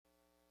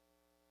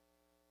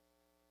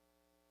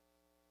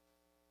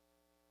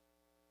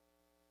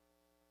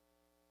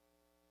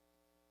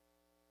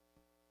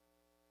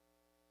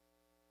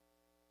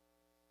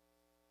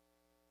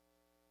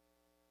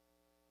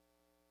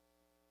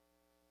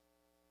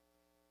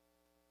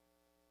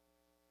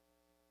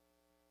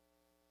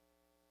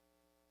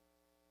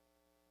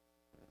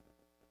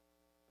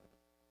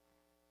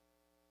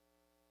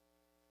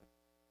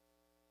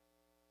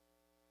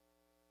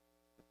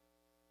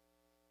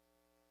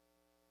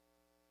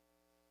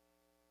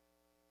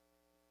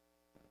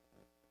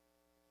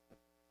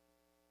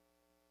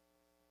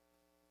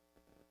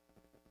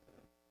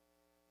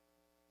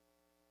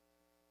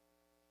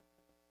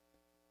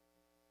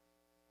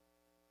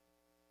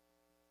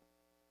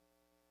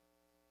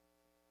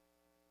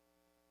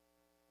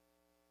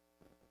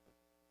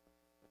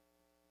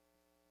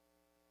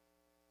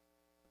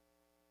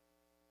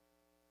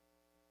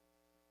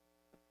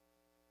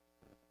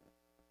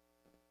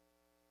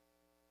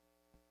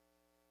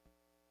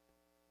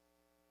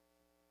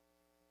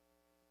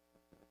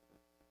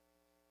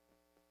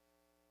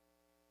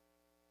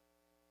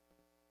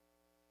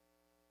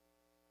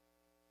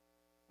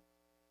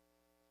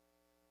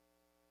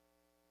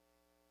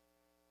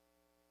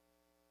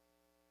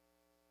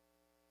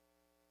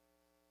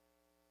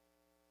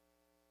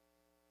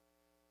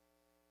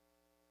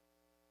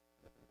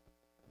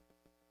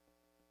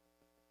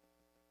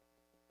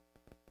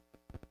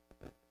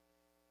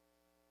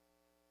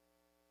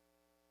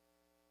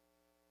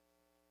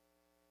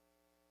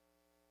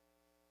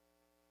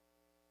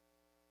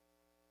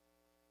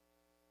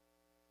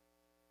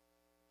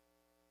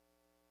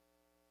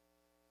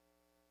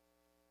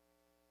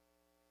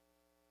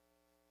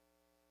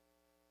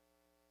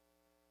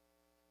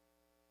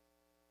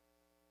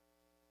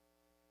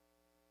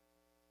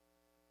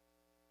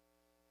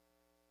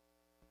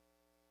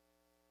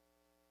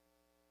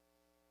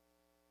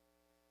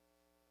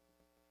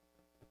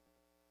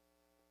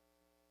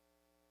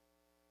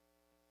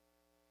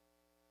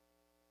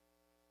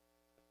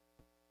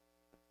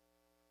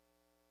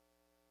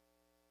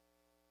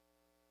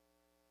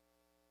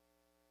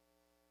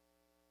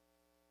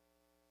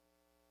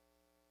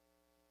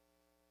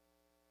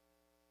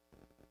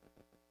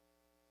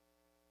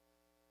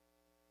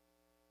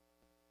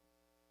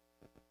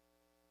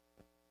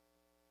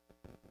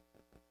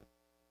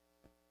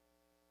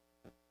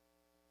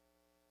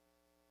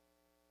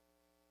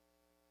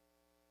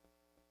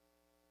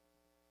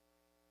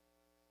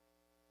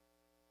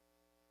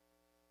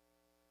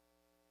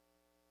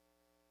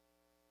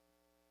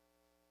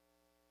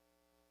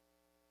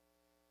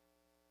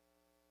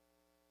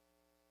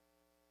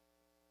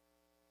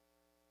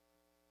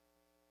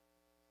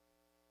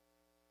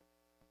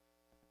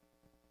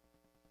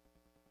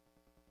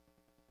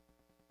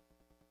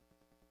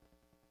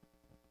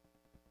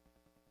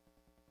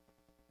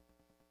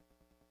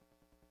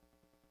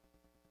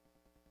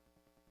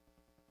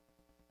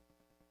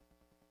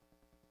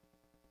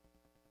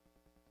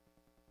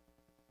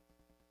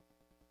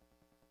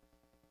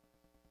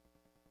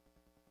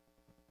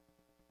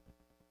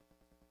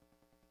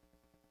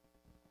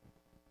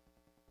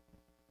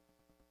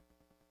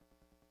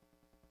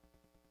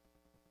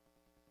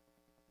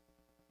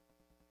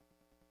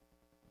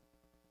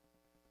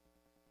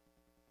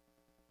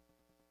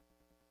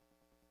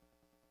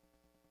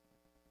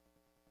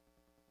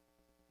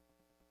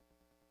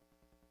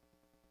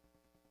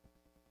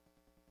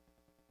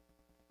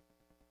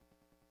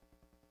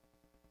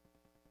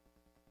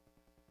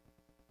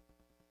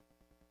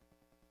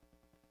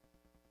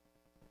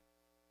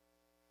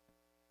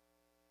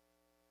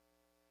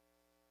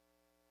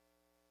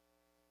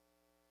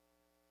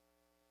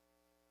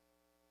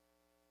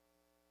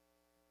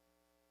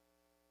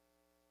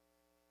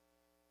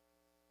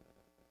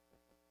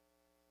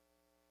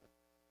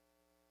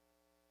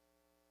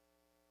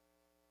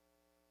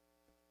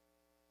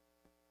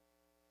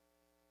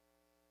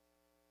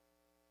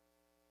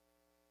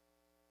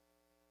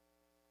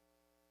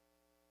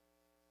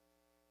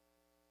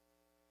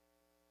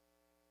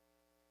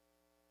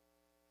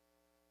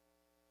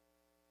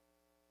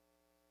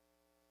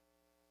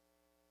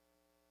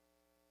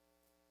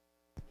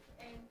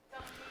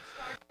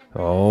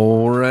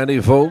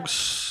Alrighty,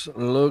 folks.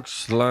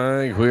 Looks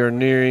like we are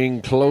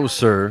nearing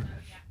closer.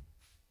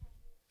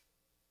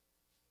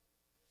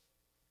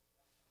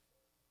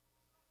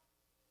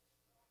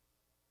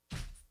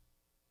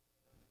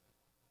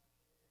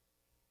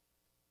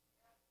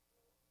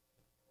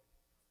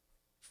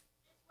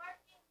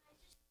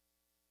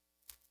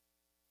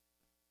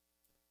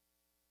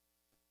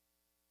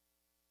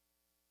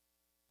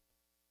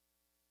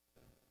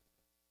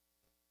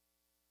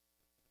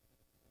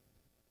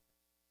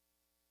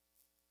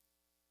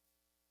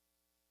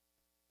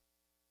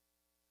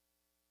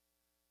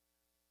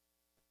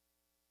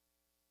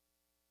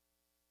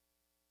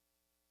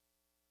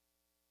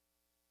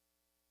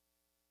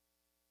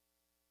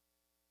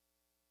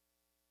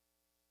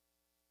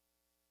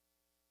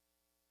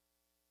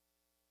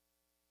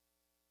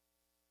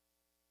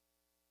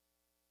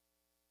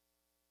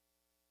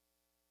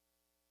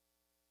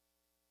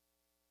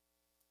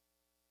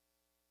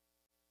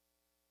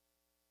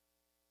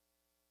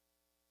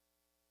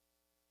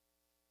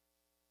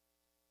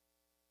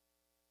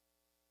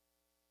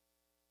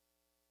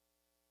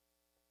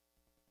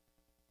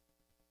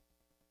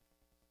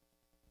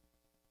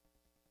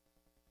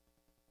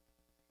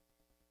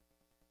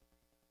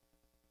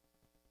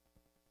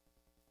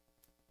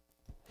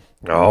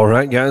 All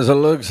right, guys, it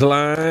looks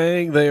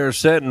like they are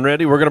set and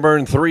ready. We're going to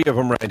burn 3 of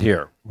them right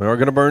here. We're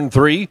going to burn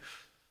 3.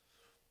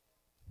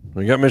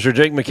 We got Mr.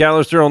 Jake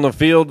McAllister on the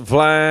field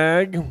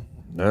flag,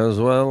 as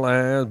well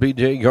as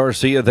BJ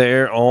Garcia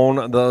there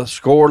on the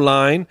score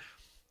line.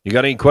 You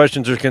got any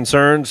questions or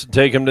concerns,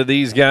 take them to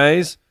these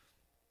guys.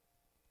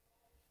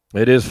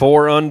 It is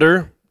 4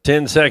 under,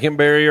 10-second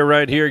barrier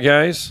right here,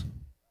 guys.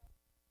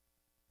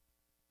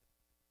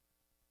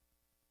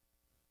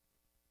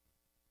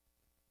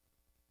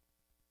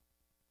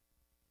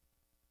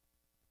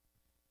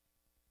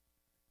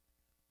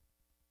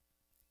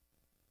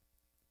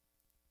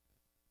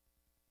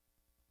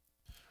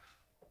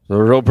 The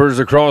ropers,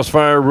 the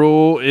crossfire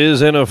rule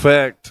is in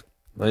effect.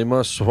 They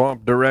must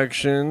swap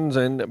directions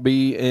and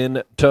be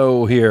in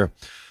tow here.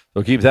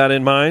 So keep that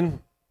in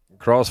mind.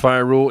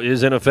 Crossfire rule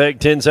is in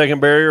effect.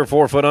 10-second barrier,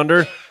 4 foot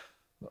under.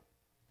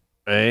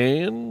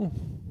 And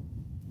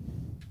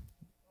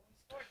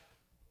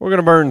we're going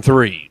to burn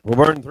 3. We'll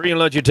burn 3 and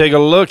let you take a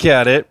look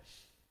at it.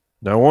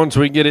 Now, once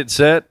we get it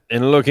set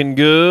and looking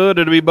good,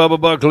 it'll be Bubba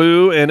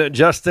Buckley and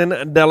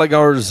Justin De La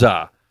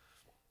Garza.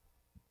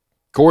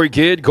 Corey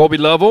Kidd, Colby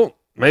Lovell,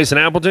 Mason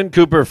Appleton,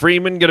 Cooper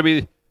Freeman, going to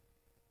be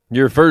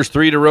your first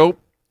 3 to rope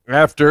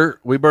after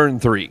we burn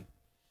 3.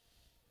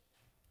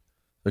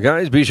 So,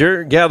 guys, be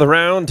sure, gather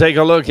around, take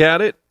a look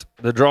at it.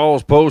 The draw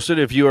is posted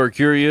if you are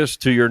curious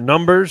to your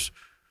numbers.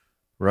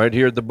 Right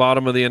here at the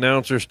bottom of the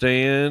announcer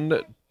stand.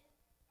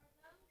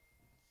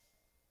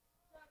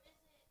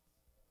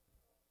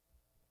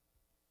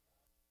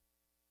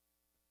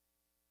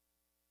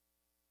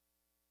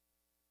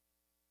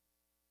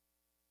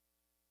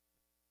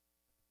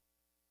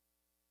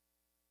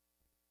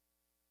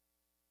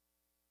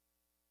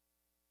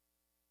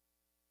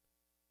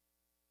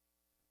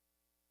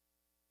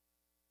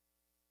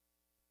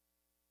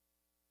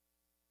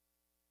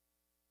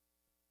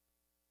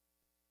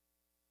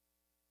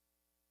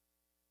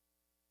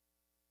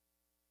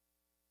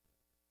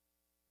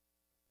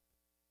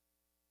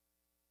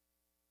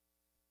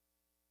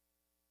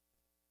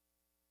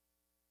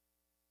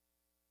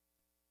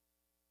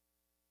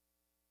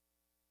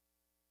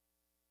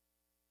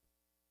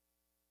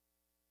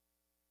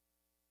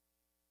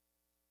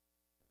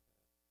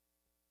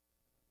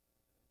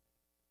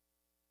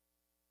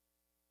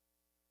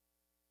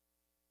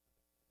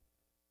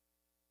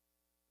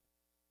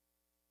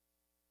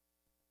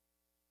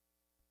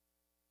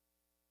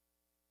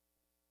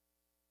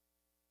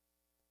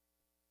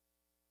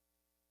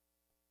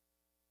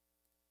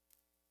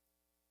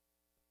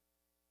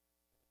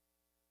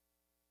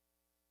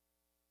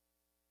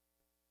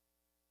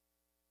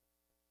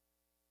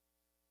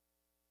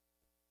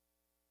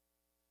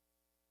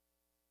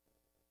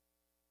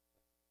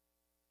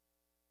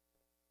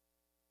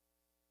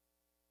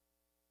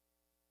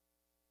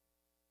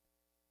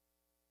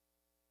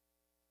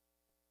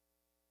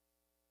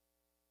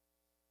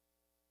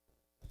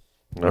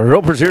 Our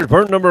ropers here's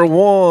burn number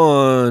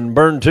 1.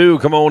 Burn 2,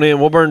 come on in.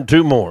 We'll burn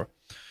 2 more.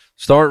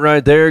 Start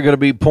right there, going to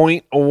be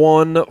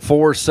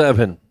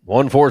 .147.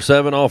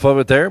 147 off of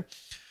it there.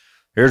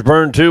 Here's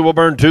burn 2. We'll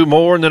burn 2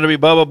 more, and then it'll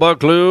be Bubba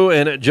Buckley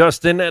and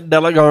Justin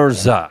De La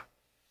Garza.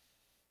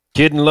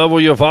 Kidd and Lovell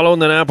you'll follow,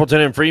 and then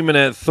Appleton and Freeman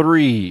at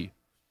 3.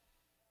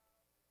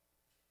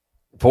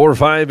 4,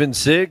 5, and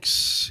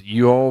 6,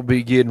 you all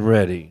be getting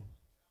ready.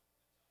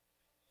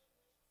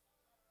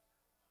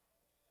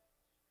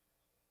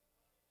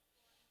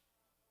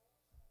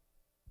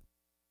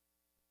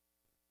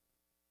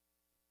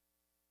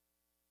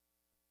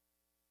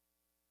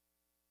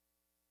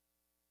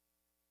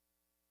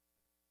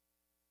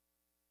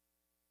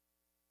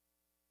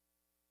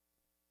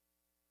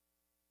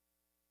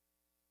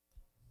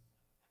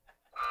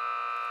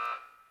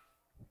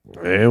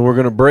 And we're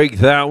going to break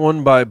that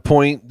one by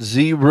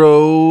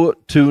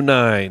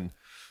 .029.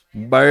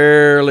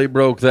 Barely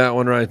broke that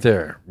one right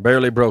there.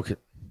 Barely broke it.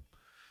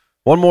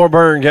 One more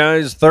burn,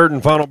 guys. Third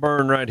and final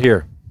burn right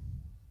here.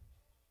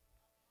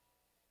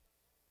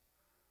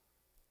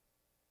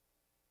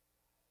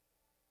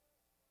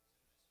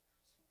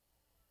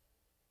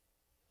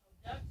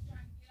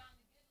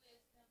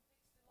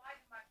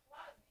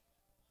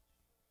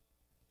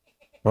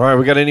 All right,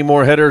 we got any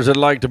more headers that'd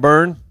like to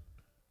burn?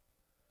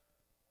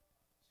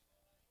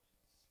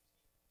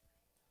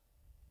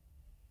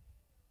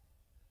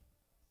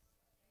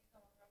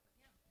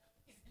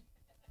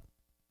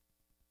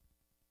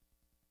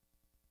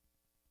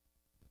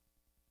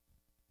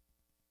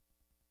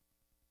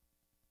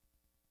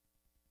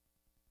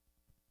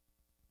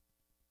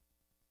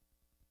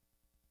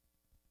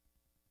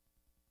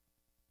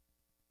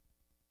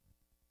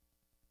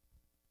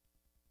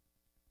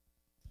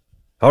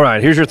 All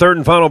right, here's your third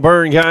and final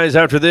burn, guys.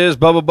 After this,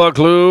 Bubba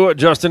Buckley,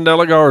 Justin De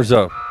La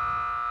Garza.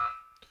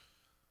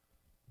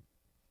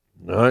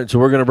 All right, so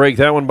we're going to break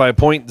that one by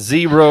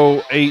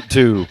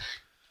 .082.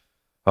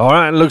 All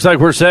right, looks like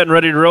we're set and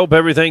ready to rope.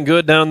 Everything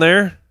good down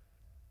there?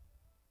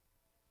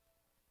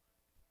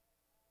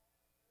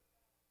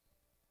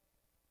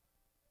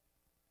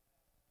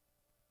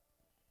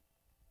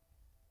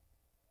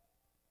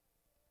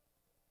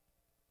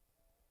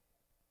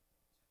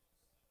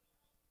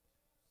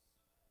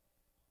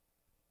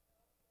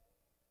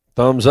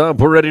 Thumbs up.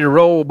 We're ready to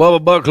roll.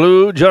 Bubba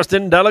Buckley,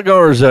 Justin De La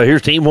Garza.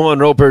 Here's Team 1,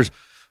 ropers.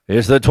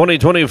 It's the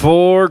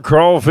 2024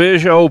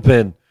 Crawfish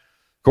Open.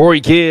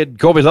 Corey Kidd,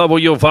 Colby Lovell,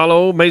 you'll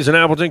follow. Mason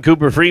Appleton,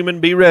 Cooper Freeman,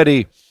 be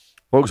ready.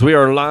 Folks, we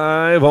are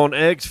live on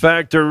X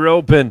Factor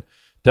Roping.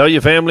 Tell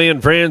your family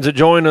and friends to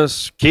join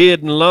us.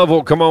 Kidd and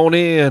Lovell, come on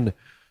in.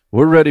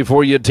 We're ready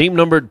for you. Team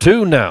number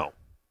 2 now.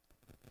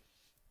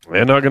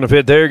 And not going to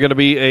fit there. Going to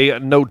be a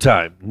no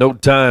time. No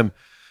time.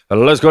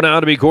 Let's go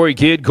down to be Corey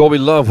Kidd, Colby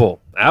Lovell.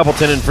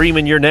 Appleton and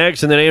Freeman, you're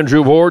next. And then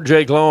Andrew Ward,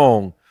 Jake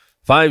Long.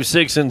 5,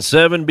 6, and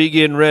 7, be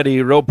getting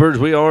ready. Ropers,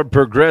 we are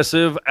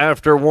progressive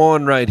after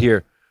 1 right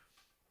here.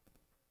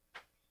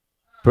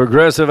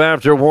 Progressive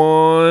after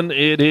 1.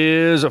 It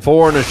is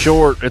 4 and a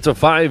short. It's a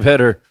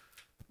 5-header.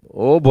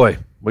 Oh, boy.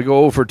 We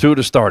go 0 for 2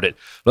 to start it.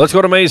 Let's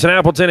go to Mason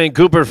Appleton and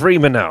Cooper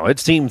Freeman now.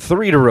 It's team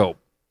 3 to rope.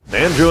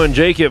 Andrew and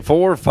Jake at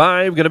 4.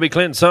 5 going to be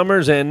Clint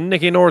Summers and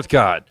Nikki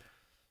Northcott.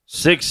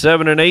 6,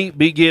 7, and 8,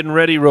 be getting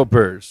ready,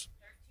 ropers.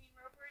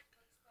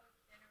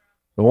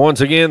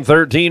 Once again,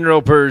 13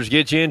 ropers.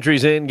 Get your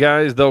entries in,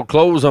 guys. They'll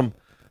close them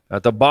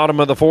at the bottom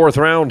of the 4th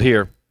round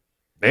here.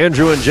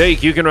 Andrew and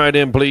Jake, you can write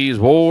in, please.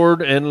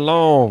 Ward and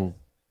Long.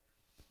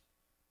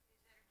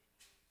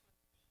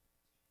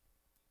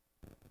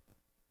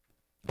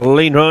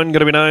 Lean run,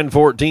 going to be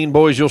 9-14.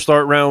 Boys, you'll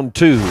start round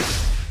 2.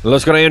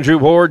 Let's go to Andrew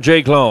Ward,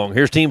 Jake Long.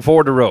 Here's team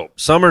 4 to rope.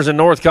 Summers and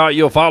Northcott,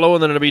 you'll follow,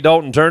 and then it'll be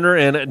Dalton Turner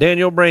and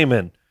Daniel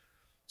Brayman.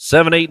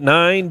 7, 8,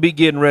 9, be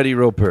getting ready,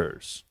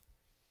 ropers.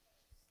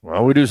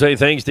 Well, we do say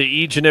thanks to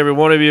each and every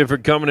one of you for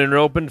coming and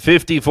roping.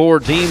 54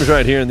 teams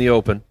right here in the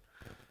Open.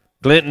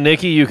 Clint and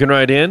Nikki, you can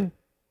write in.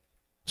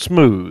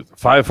 Smooth,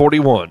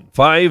 541.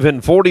 5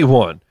 and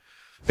 41.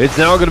 It's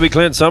now going to be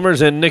Clint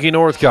Summers and Nikki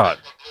Northcott.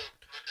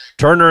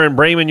 Turner and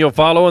Brayman, you'll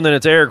follow, and then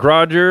it's Eric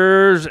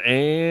Rogers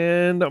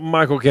and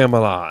Michael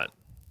Camelot.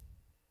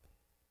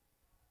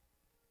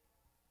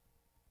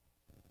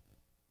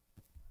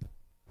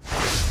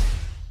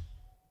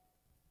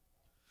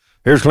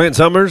 Here's Clint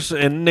Summers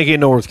and Nikki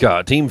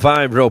Northcott. Team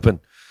 5 roping.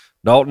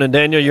 Dalton and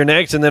Daniel, you're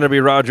next, and then it'll be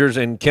Rogers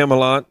and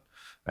Camelot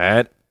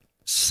at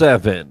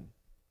 7.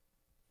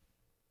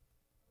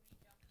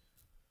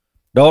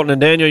 Dalton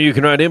and Daniel, you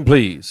can write in,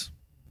 please.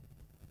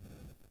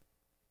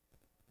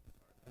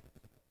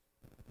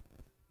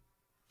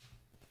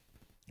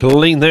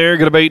 Clean there,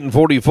 going to be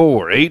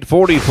 8-44.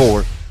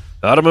 8-44.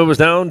 That'll move us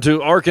down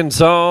to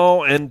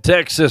Arkansas and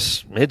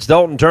Texas. It's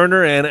Dalton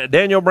Turner and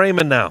Daniel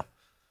Brayman now.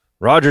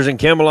 Rogers and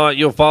Camelot,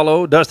 you'll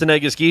follow. Dustin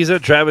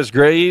Egaskiza, Travis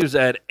Graves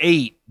at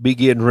 8. Be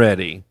getting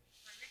ready.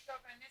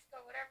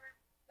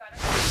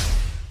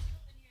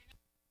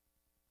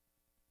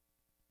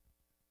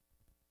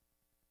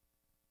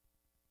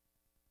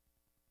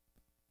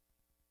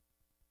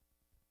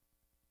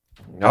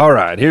 All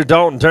right, here's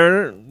Dalton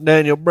Turner,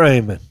 Daniel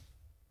Brayman.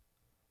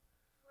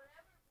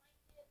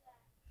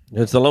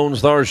 It's the Lone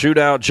Star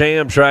Shootout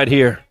champs right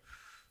here.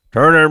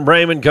 Turner and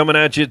Brayman coming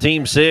at you,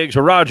 Team 6.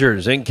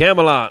 Rogers and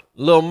Camelot.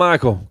 Little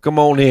Michael, come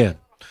on in.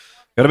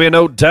 Going to be a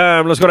no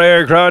time. Let's go to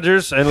Eric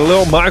Rogers and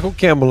Little Michael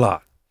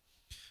Camelot.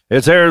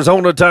 It's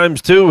Arizona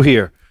times 2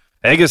 here.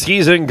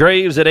 Egaskiza and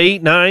Graves at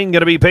 8, 9. Going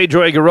to be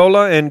Pedro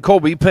Agarola and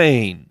Colby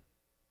Payne.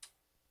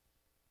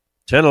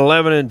 10,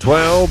 11, and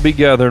 12 be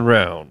gathering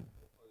round.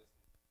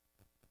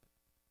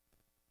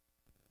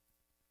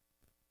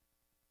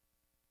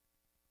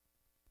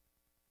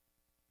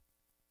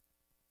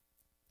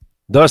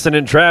 Dustin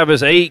and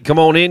Travis, 8. Come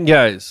on in,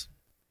 guys.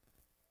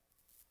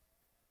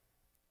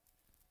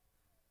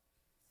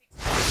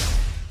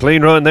 Clean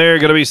run there.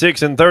 Going to be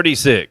 6 and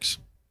 36.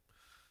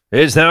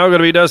 It's now going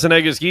to be Dustin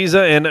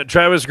Egaskiza and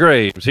Travis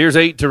Graves. Here's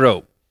 8 to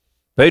rope.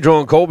 Pedro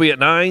and Colby at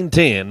 9,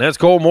 10. That's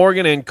Cole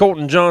Morgan and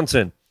Colton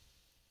Johnson.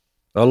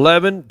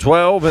 11,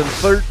 12, and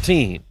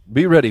 13.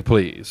 Be ready,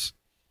 please.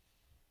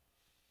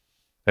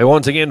 Hey,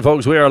 once again,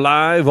 folks, we are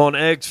live on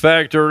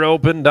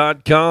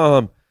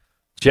xfactoropen.com.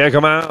 Check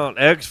them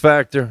out, X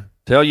Factor.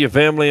 Tell your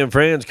family and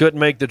friends couldn't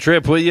make the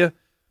trip with you.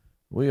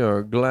 We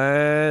are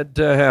glad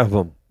to have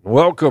them.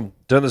 Welcome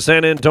to the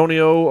San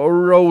Antonio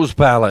Rose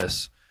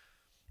Palace.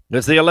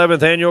 It's the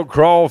 11th annual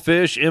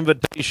Crawfish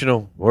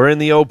Invitational. We're in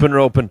the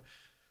open.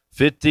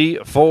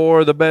 54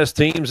 of the best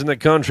teams in the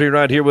country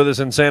right here with us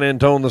in San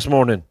Antonio this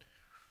morning.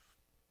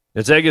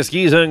 It's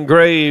Eggeskiza and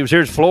Graves.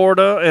 Here's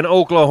Florida and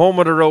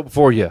Oklahoma to rope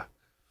for you.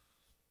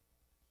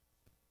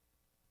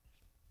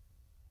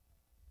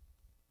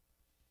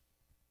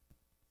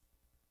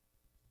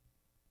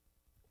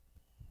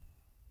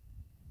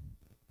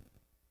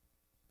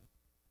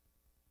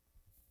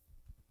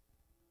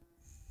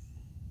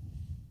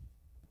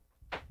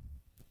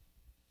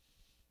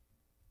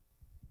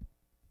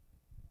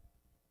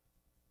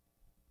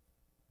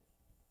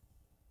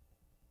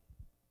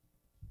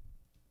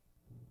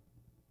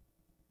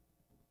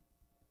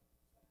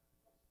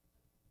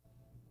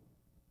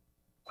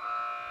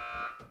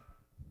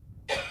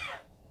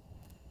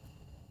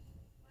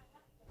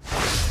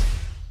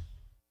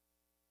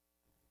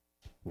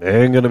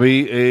 And going to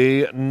be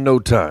a no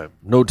time.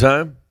 No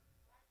time.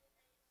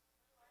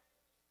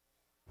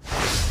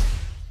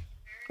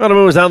 On the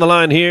moves down the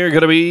line here,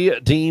 going to be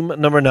team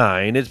number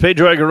 9. It's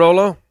Pedro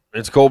Agarola.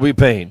 It's Colby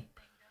Payne.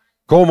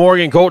 Cole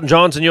Morgan, Colton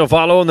Johnson, you'll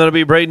follow, and then it'll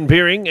be Braden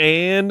Peering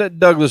and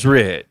Douglas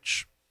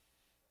Rich.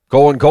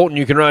 Cole and Colton,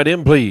 you can ride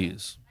in,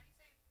 please.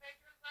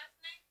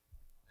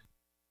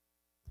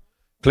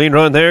 Clean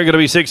run there, going to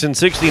be 6 and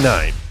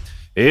 69.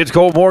 It's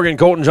Cole Morgan,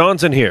 Colton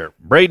Johnson here.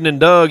 Braden and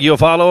Doug, you'll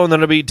follow, and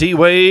then it'll be T.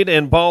 Wade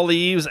and Paul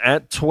Eves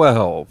at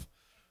 12.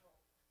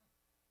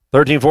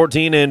 13,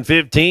 14, and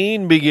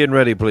 15. Be getting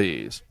ready,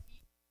 please.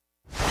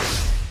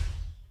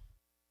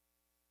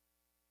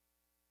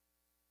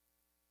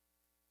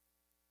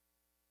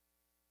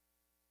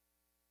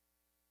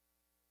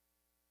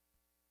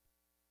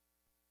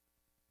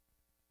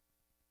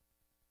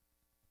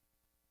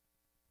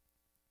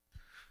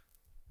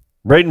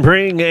 Braden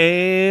Pring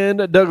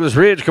and Douglas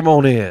Rich, come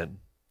on in.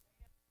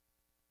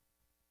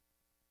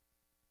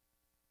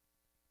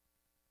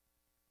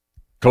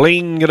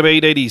 Clean going to be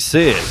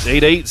 886,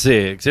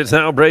 886. It's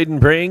now Braden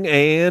Pring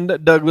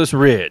and Douglas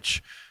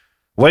Rich.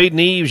 Wade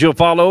and Eves, you'll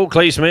follow.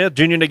 Clay Smith,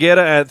 Junior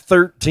Negetta at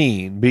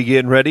 13. Be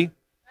getting ready.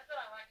 That's what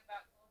I like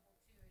about Global too.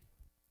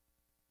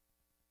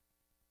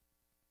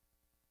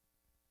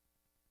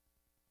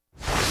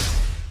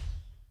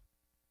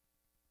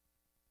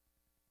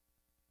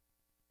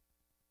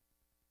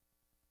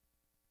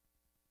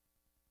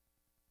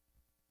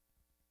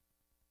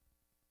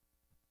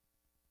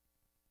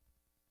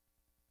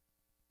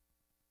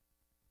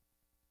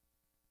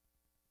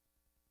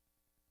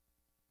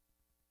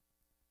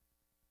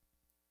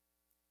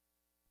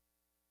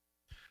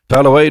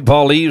 Tyler Wade,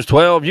 Paul Eves,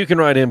 12. You can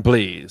ride in,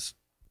 please.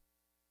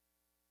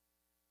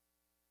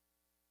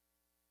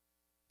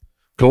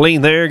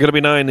 Clean there, going to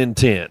be 9 and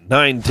 10.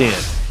 9, 10.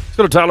 Let's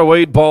go to Tyler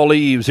Wade, Paul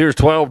Eves. Here's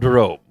 12 to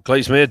rope.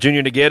 Clay Smith,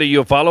 Junior Negetta,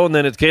 you'll follow, and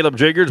then it's Caleb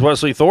Jiggers,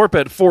 Wesley Thorpe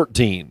at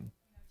 14.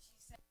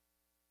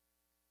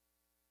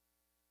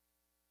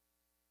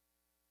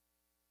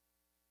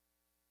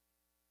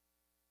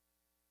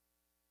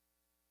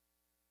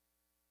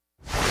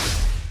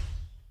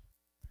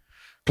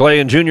 Clay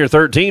and Junior,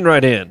 13,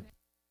 right in.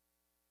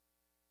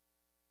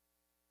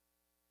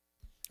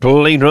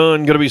 Clean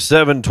run, going to be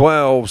 7-12,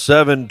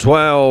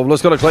 7-12.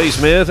 Let's go to Clay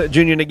Smith,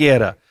 Junior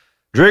Negetta.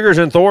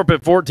 Driggers and Thorpe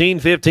at 14,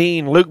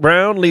 15. Luke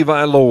Brown,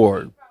 Levi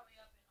Lord.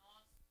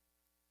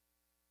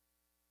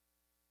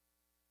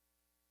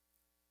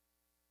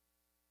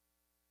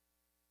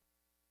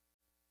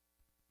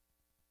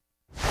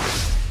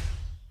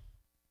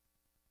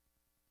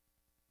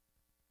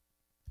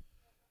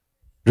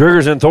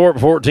 Driggers and Thorpe,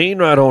 14,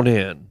 right on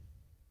in.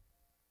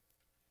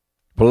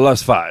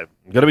 Plus 5.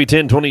 Going to be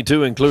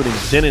 10-22, including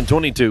 10 and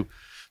 22. Let's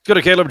go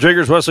to Caleb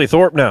Jiggers, Wesley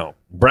Thorpe now.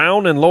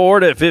 Brown and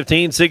Lord at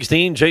 15,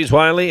 16. Chase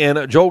Wiley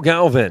and Joe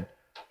Galvin.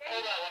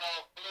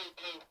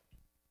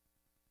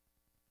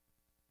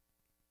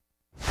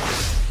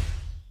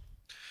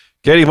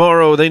 Katie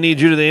Morrow, they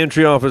need you to the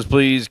entry office,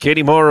 please.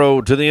 Katie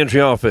Morrow to the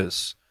entry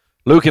office.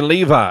 Luke and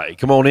Levi,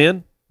 come on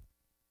in.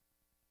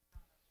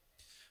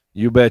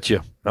 You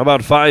betcha. How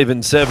about 5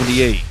 and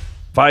 78?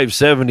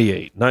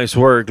 578. Nice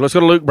work. Let's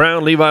go to Luke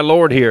Brown, Levi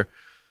Lord here.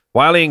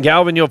 Wiley and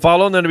Galvin, you'll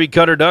follow, and then it'll be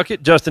Cutter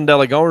Duckett, Justin De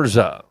La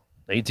Garza.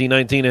 18,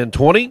 19, and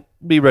 20.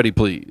 Be ready,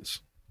 please.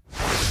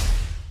 That's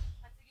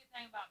the good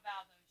thing about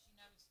Val, though. She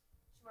knows she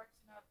works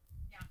enough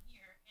down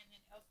here and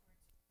then elsewhere.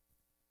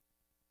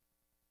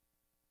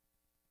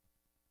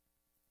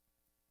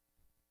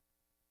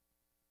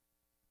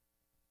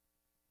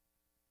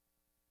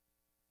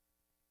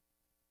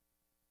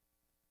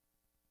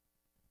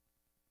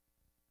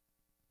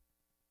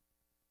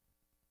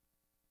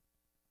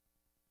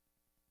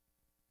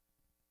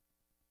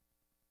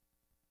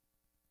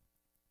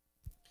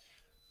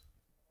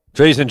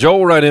 Jason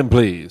Joel, right in,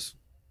 please.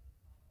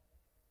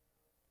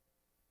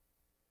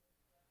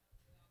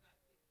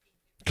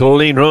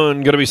 Clean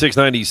run, going to be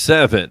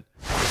 697.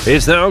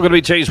 It's now going to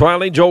be Chase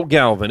Wiley, Joel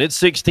Galvin. It's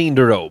 16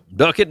 to rope.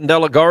 Duckett and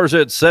Della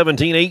Garza at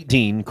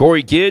 17-18.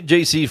 Corey Kidd,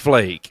 J.C.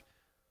 Flake.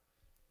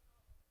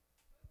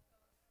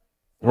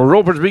 Well,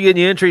 ropers begin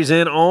your entries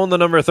in on the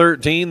number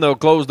 13. They'll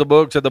close the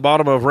books at the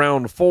bottom of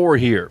round 4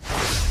 here.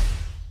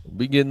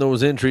 Begin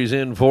those entries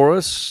in for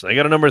us. They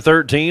got a number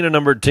 13, a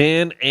number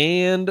 10,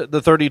 and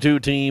the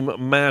 32-team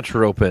match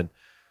roping.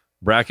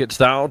 Bracket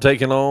style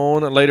taken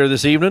on later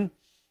this evening.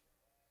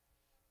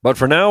 But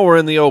for now, we're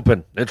in the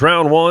open. It's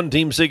round 1,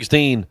 team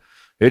 16.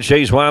 It's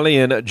Chase Wiley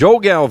and Joe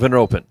Galvin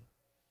roping.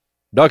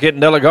 Duckett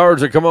and Della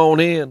Garza, come on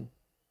in.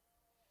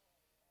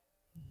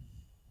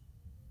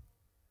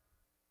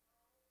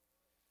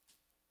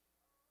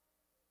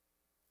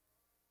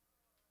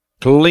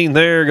 Clean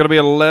there, going to be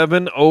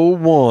 11:01.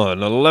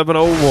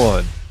 11:01.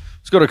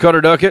 Let's go to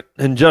Cutter Duckett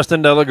and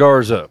Justin Della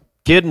Garza.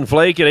 Kidd and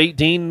Flake at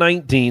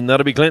 18-19.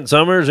 That'll be Clint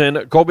Summers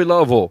and Colby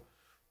Lovell.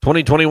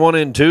 2021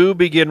 and 2.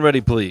 Begin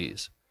ready,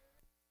 please.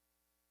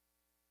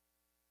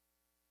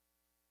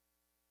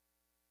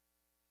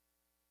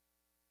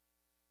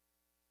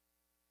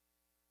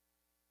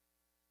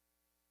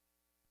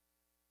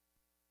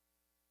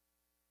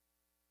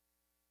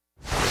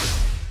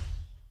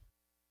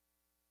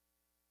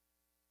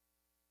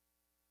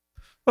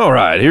 All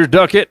right, here's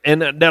Duckett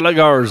and Della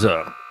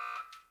Garza.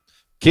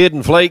 Kidd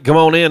and Flake, come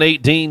on in,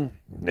 18.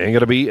 Ain't going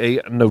to be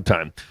a no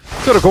time.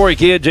 Let's go to Corey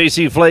Kidd,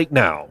 J.C. Flake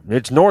now.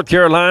 It's North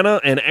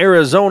Carolina and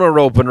Arizona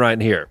roping right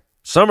here.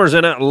 Summers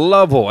in at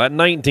Lovell at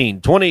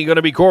 19. 20 going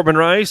to be Corbin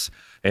Rice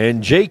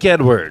and Jake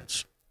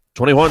Edwards.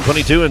 21,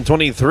 22, and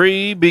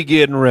 23, be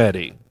getting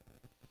ready.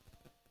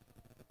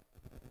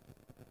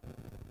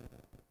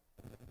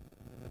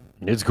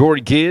 It's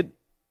Corey Kidd.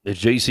 It's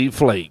J.C.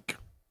 Flake.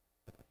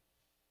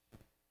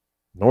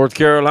 North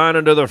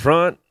Carolina to the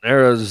front,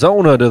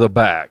 Arizona to the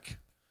back.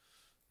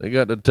 They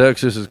got to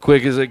Texas as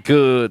quick as they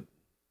could.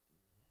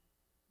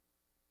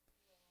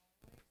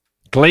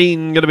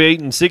 Clean, going to be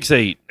 8 and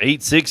 6-8.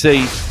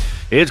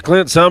 8-6-8. It's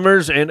Clint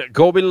Summers and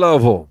Colby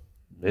Lovell.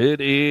 It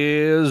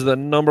is the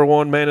number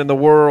 1 man in the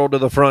world to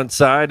the front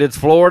side. It's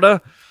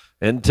Florida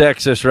and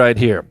Texas right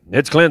here.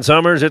 It's Clint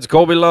Summers. It's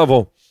Colby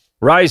Lovell.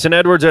 Rice and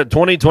Edwards at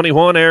 20,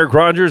 21. Eric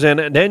Rogers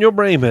and Daniel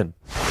Brayman.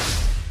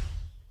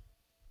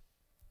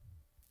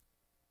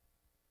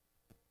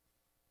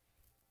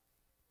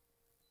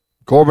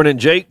 Corbin and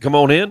Jake, come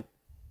on in.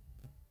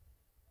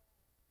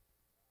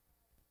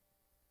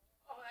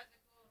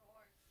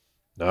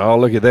 Oh,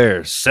 look at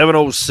there.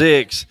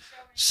 706.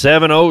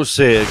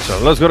 706. So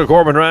let's go to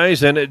Corbin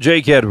Rice and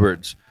Jake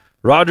Edwards.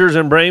 Rogers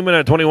and Brayman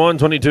at 21,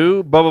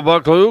 22. Bubba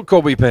Bucklew,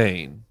 Kobe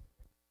Payne.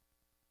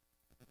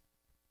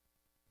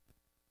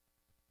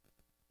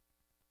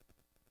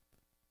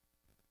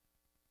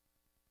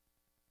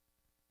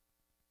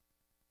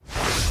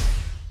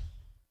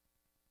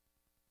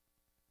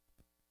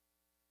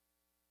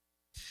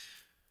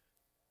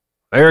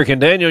 Eric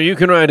and Daniel, you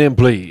can write in,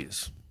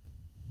 please.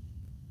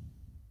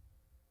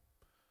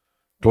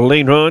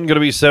 Clean run, going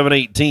to be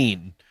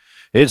 7-18.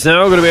 It's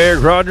now going to be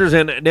Eric Rogers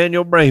and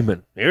Daniel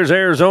Brayman. Here's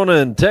Arizona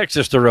and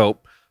Texas to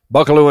rope.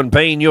 Bucklew and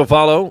Payne, you'll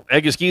follow.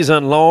 Eggeskies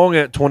and Long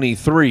at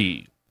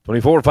 23.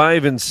 24,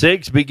 5, and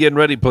 6. Be getting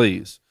ready,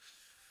 please.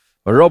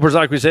 The ropers,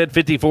 like we said,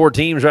 54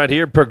 teams right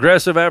here.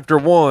 Progressive after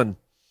 1.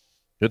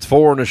 It's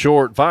 4 and a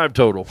short, 5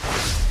 total.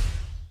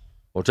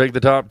 We'll take the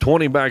top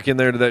 20 back in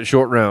there to that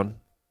short round.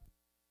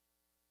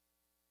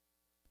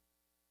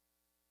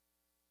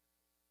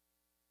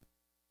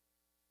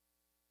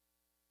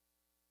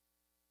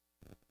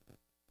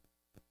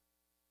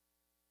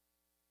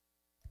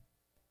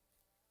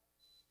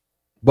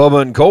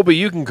 Bubba and Colby,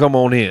 you can come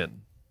on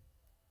in.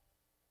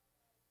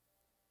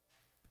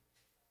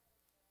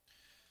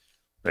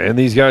 And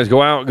these guys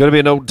go out. Going to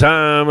be no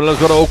time. And let's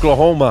go to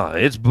Oklahoma.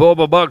 It's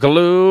Bubba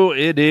Bucklew.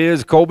 It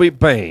is Kobe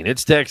Payne.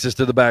 It's Texas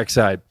to the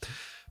backside.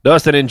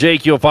 Dustin and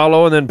Jake, you'll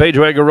follow. And then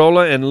Pedro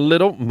Agarola and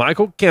little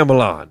Michael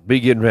Camelon. Be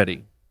getting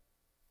ready.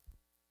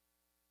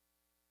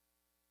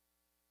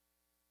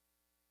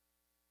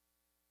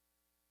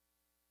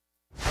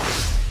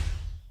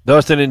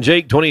 Dustin and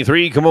Jake,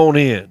 23, come on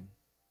in.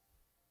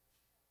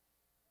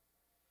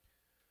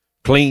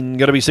 Clean,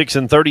 going to be 6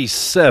 and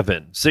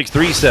 37,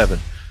 6-3-7.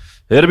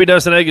 It'll be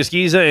Dustin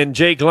Eggeskiza and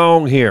Jake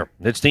Long here.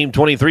 It's team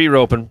 23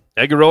 roping.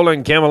 Agarola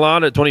and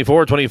Camelot at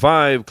 24,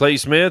 25. Clay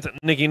Smith,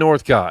 Nikki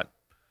Northcott.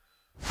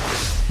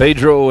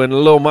 Pedro and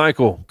Lil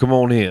Michael, come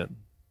on in.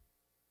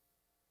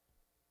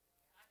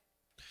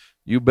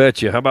 You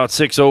betcha. How about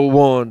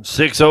 601?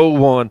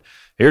 601.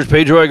 Here's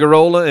Pedro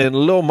Agarola and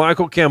Lil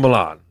Michael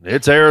Camelot.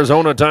 It's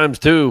Arizona times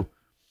 2.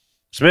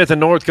 Smith and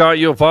Northcott,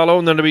 you'll follow.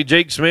 And then it'll be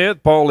Jake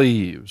Smith, Paul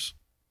Eves.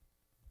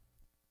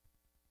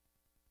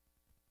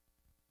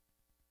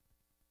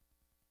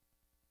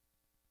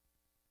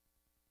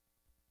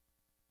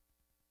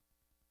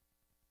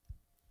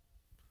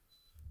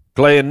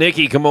 Clay and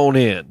Nikki, come on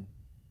in.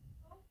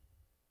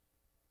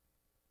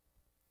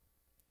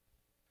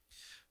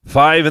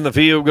 5 in the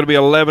field, going to be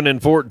 11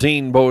 and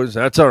 14, boys.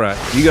 That's all right.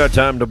 You got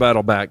time to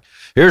battle back.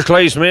 Here's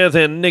Clay Smith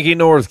and Nikki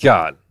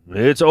Northcott.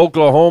 It's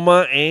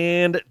Oklahoma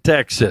and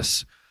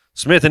Texas.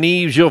 Smith and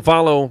Eves, you'll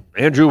follow.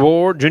 Andrew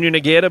Ward, Junior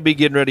Negata, be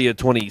getting ready at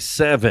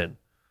 27.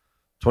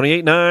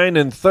 28, 9,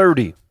 and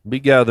 30 be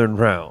gathering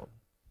round.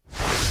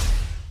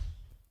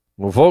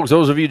 Well, folks,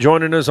 those of you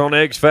joining us on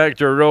X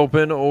Factor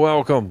Open,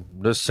 welcome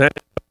to San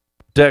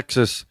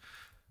Texas.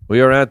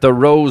 We are at the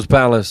Rose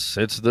Palace.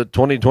 It's the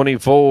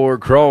 2024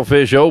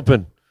 Crawfish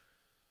Open.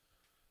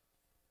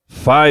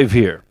 5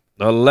 here.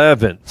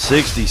 11,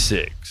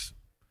 66.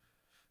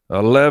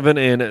 11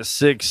 and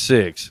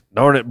 66.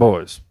 Darn it,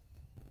 boys.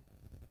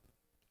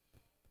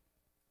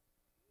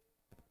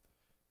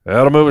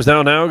 That'll move us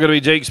down now. Going to be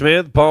Jake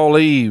Smith, Paul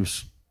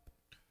Eves.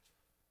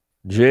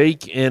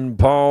 Jake and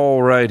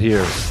Paul right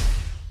here.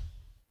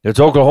 It's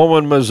Oklahoma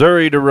and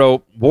Missouri to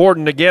rope. Ward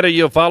and Negeta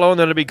you'll follow, and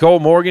then it'll be Cole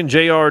Morgan,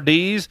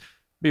 JRDs.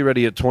 Be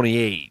ready at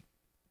 28.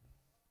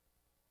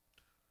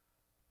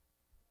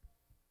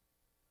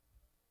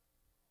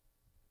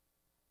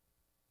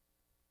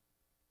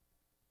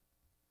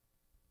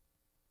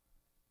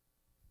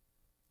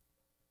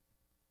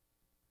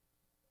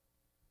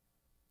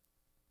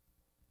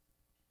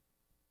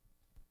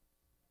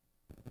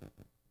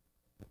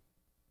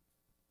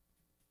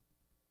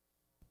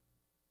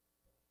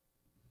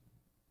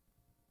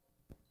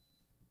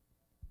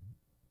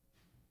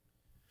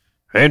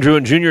 Andrew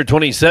and Junior,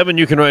 27.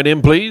 You can write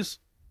in, please.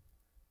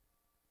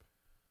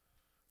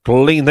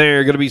 Clean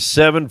there. Going to be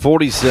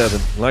 747.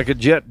 Like a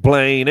jet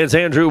plane. It's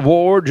Andrew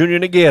Ward, Junior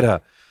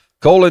Negeta.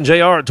 Cole and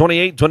JR at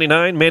 28,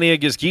 29. Manny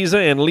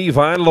Giskiza and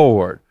Levi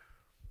Lord.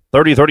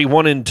 30,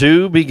 31, and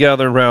 2 be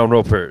gathering round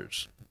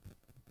ropers.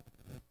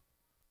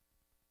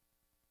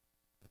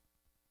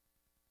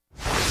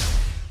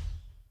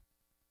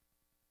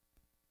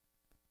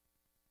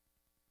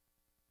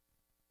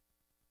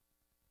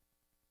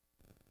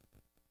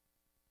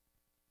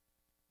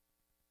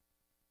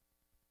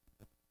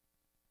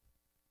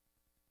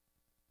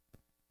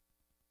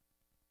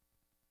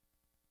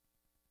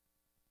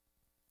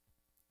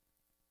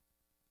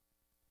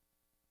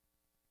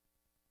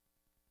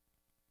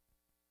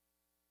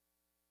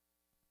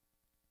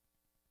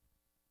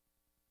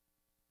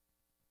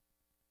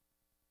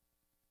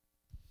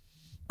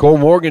 Cole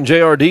Morgan,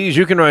 JRDs,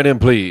 you can write in,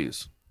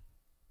 please.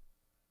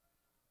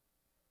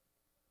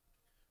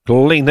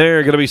 Clean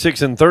there, going to be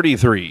 6 and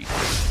 33.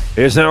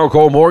 It's now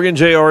Cole Morgan,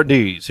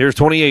 JRDs. Here's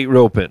 28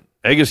 roping.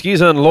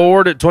 Agaskiza and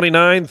Lord at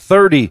 29,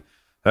 30.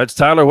 That's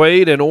Tyler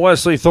Wade and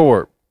Wesley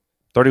Thorpe.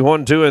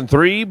 31, 2, and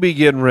 3, be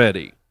getting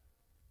ready.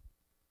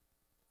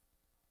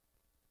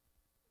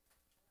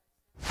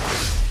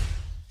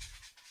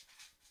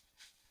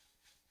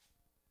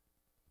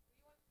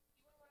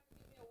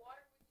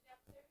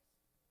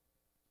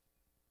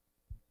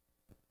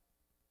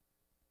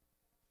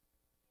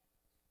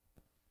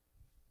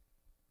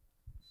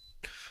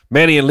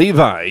 Manny and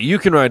Levi, you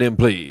can write in,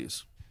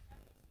 please.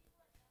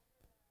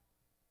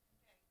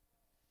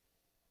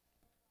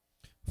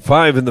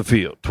 5 in the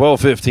field, 12,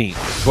 15.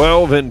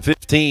 12 and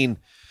 15.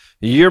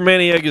 You're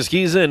Manny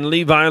Agaskiza and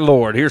Levi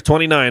Lord. Here's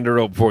 29 to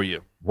rope for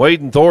you.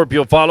 Wade and Thorpe,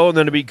 you'll follow, and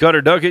then it'll be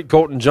Cutter Duckett,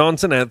 Colton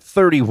Johnson at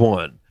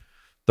 31.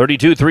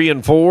 32, 3,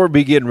 and 4,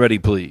 be getting ready,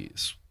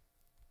 please.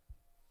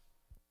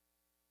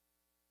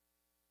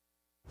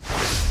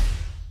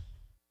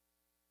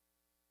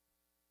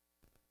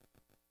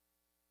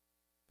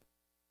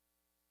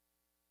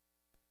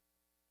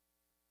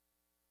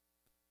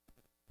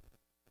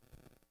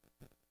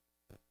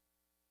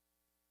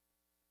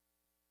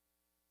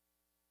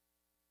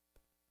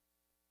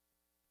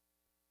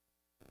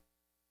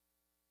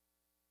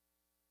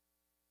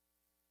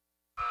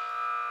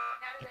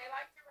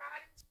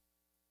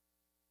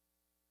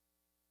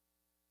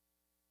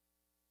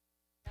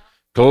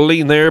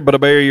 Clean there, but a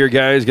barrier,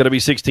 guys. Got to be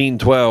 16-12.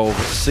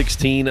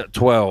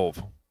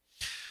 16-12.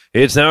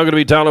 It's now going to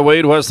be Tyler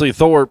Wade, Wesley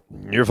Thorpe.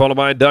 You're followed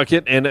by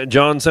Duckett and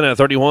Johnson at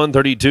 31,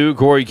 32.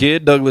 Corey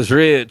Kidd, Douglas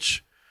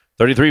Rich.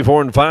 33,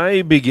 4, and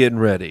 5. Be getting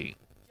ready.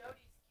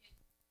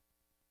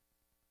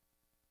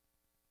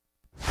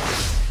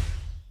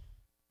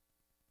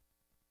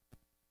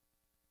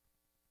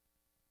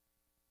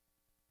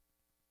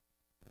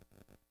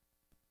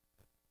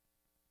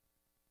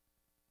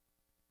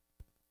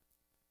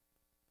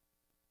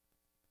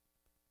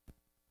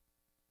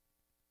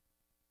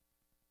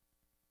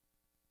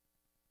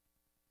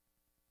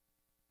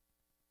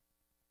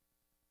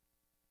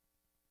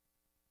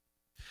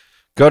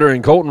 Cutter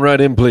and Colton right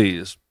in,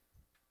 please.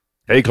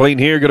 Hey, clean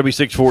here, going to be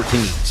 6-14.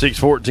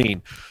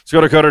 6-14. Let's go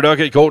to Cutter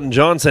Duckett, Colton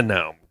Johnson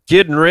now.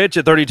 Kidd and Rich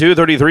at 32,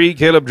 33.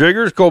 Caleb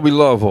Driggers, Colby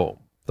Lovehole.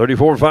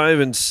 34, 5,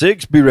 and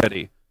 6. Be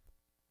ready.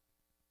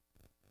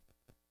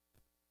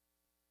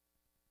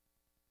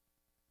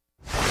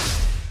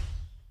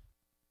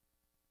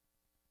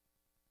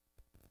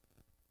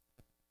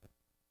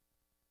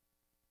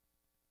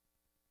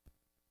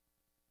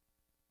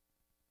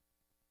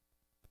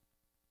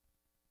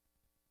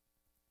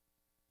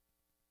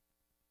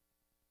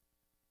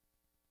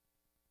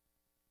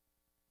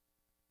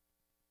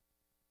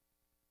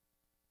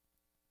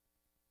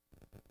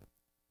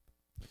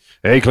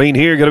 Hey, clean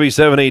here, going to be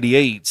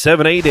 788.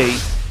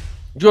 788.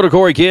 Let's go to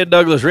Corey Kidd,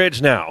 Douglas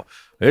Rich now.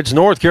 It's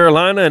North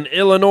Carolina and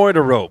Illinois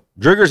to rope.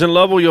 Driggers and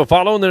Lovell you'll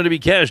follow, and then it'll be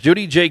Cash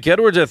Duty. Jake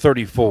Edwards at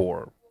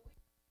 34.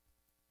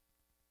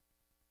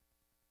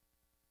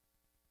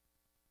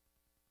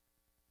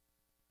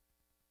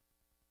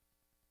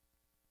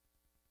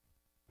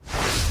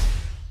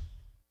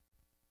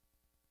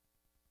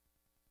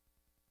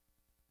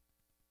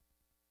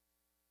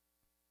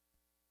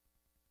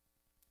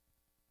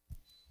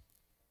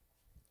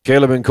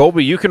 Caleb and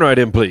Colby, you can write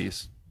in,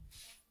 please.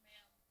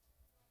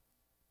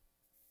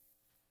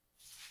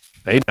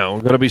 Hey, now,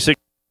 going to be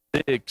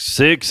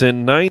 6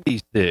 and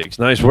 96.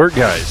 Nice work,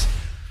 guys.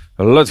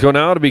 Let's go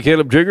now to be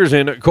Caleb Jiggers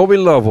and Colby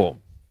Lovell.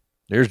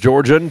 There's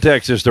Georgia and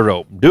Texas to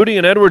rope. Duty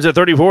and Edwards at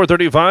 34,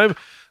 35.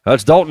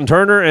 That's Dalton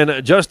Turner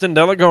and Justin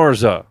De La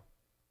Garza.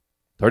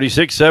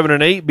 36, 7,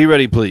 and 8. Be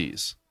ready,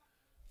 please.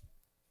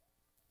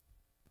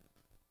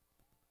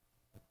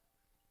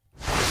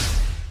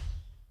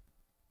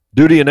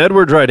 Duty and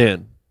Edwards right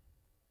in.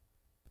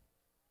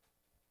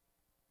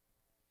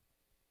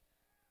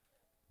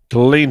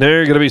 Clean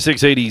there, going to be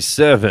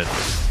 687.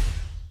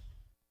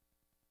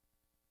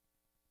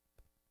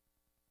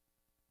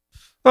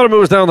 That'll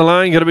move us down the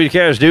line. Going to be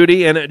Cash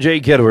Duty and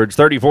Jake Edwards,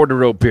 34 to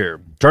rope here.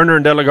 Turner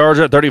and De La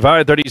Garza at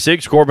 35,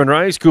 36. Corbin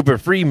Rice, Cooper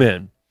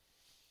Freeman.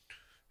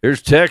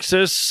 Here's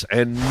Texas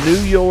and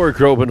New York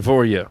roping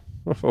for you.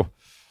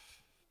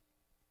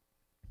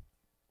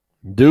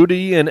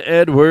 Duty and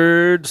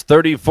Edwards,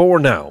 34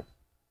 now.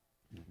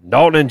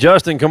 Dalton and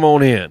Justin, come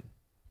on in.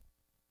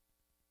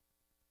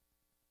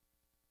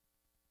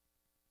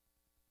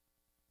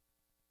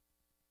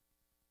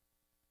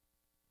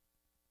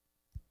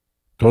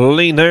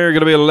 Clean there, going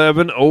to be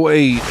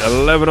 11:08.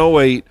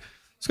 11:08.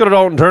 Let's go to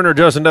Dalton Turner,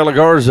 Justin De La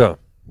Garza.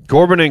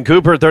 Corbin and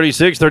Cooper,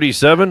 36,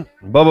 37.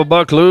 Bubba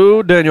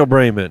Buckley, Daniel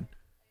Brayman.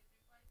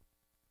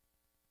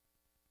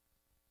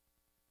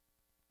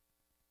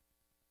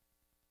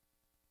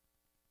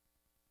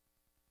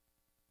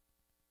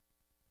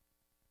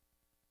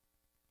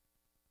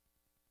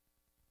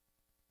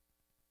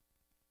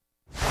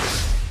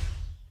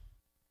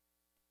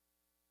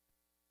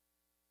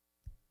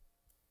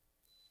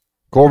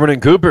 Corbin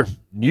and Cooper,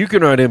 you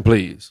can write in,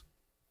 please.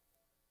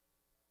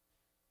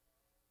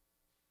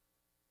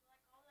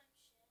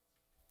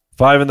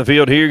 Five in the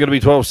field here, going to be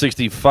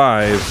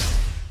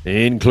 1265,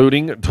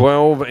 including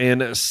 12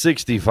 and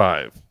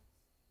 65.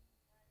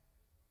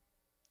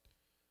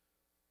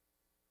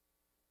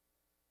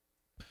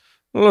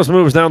 Well, let's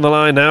move us down the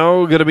line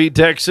now. Going to be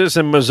Texas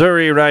and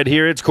Missouri right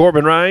here. It's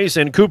Corbin Rice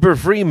and Cooper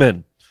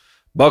Freeman.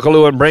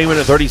 Buckaloo and Brayman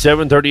at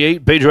 37,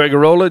 38. Pedro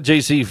Agarola,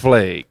 J.C.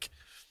 Flake.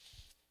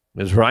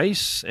 Ms.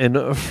 Rice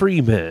and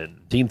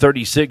Freeman. Team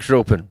 36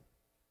 roping.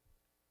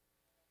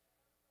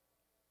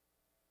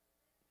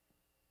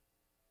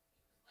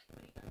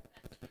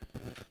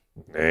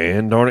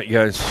 And darn it,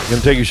 guys.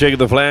 Going to take a shake of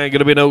the flag. Going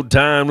to be no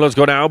time. Let's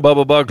go now.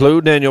 Bubba Buckley,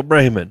 Daniel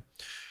Brayman.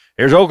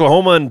 Here's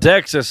Oklahoma and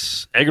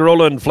Texas.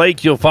 Agarola and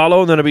Flake you'll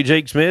follow. And then it'll be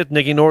Jake Smith,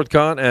 Nikki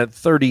Northcott at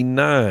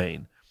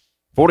 39.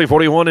 40,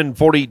 41, and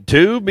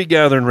 42 be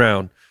gathering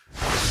round.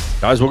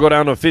 Guys, we'll go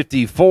down to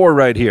 54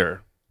 right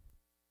here.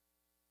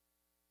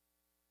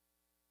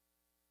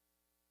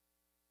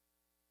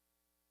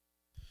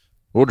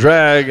 We'll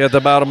drag at the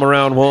bottom of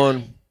round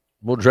one.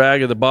 We'll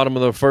drag at the bottom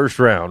of the first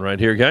round right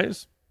here,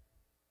 guys.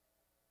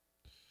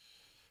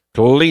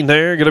 Clean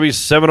there. Going to be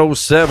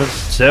 707.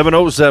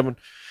 707.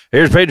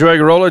 Here's Pedro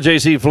Agarola,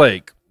 J.C.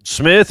 Flake.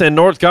 Smith and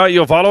Northcott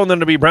you'll follow, and then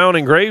it'll be Brown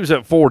and Graves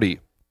at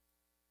 40.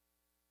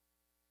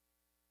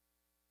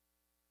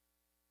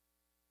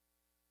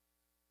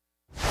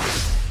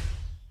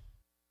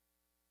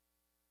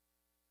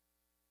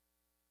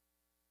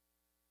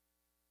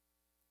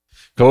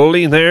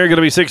 Clean there, going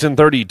to be 6 and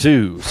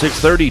 32.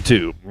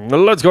 632.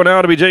 Let's go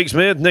now to be Jake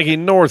Smith, Nikki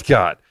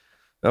Northcott.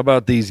 How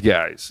about these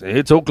guys?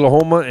 It's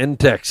Oklahoma and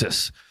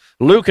Texas.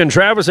 Luke and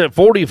Travis at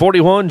 40,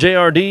 41,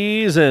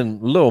 JRDs,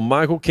 and little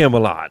Michael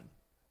Camelot.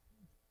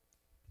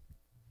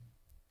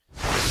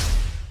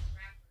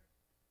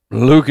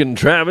 Luke and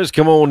Travis,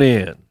 come on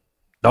in.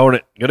 Darn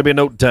it, going to be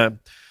no time.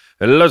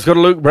 And let's go to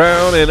Luke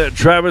Brown and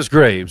Travis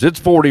Graves. It's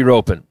 40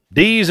 roping.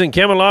 D's and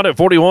Camelot at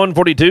 41,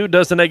 42,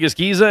 Dustin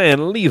Egaskiza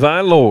and Levi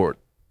Lord.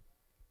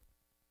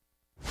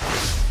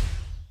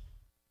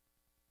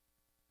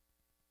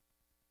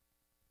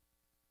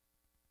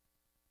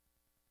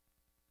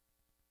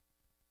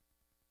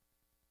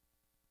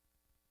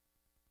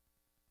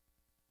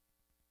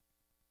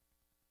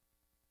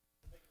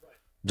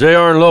 JR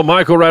and Lil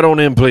Michael, right on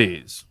in,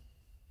 please.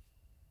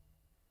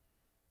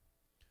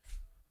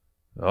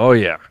 Oh,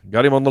 yeah.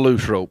 Got him on the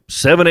loose rope.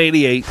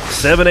 788.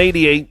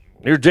 788.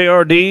 Here's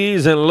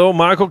JRDs and Lil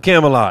Michael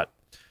Camelot.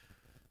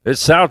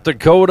 It's South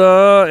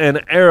Dakota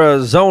and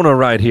Arizona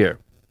right here.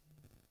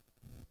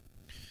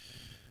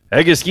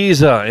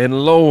 Egaskiza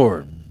and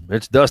Lord.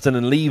 It's Dustin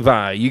and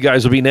Levi. You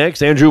guys will be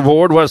next. Andrew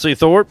Ward, Wesley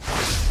Thorpe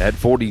at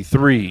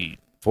 43.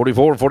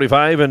 44,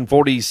 45, and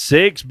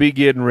 46. Be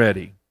getting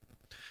ready.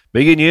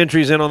 Be getting your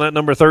entries in on that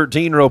number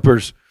 13,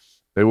 ropers.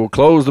 They will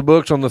close the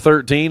books on the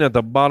 13 at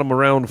the bottom of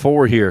round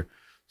 4 here.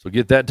 So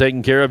get that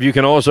taken care of. You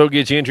can also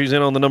get your entries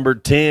in on the number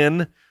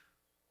 10.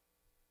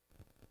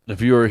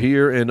 If you are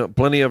here in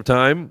plenty of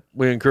time,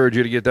 we encourage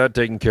you to get that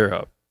taken care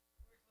of.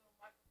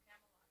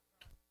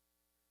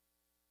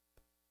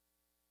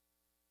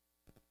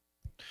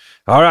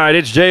 All right,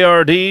 it's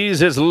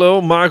JRD's. It's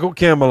Little Michael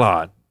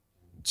Camelot.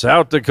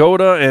 South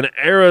Dakota and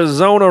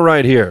Arizona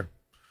right here.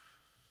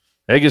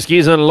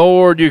 Eggeskiza and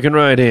Lord, you can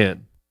ride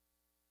in.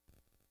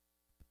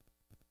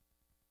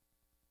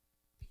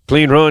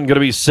 Clean run going to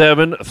be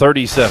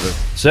 737.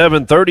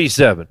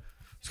 737.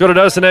 Let's go to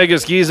Dustin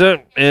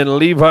Eggeskiza and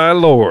Levi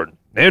Lord.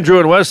 Andrew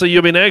and Wesley,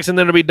 you'll be next, and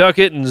then it'll be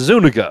Duckett and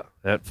Zuniga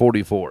at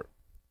 44.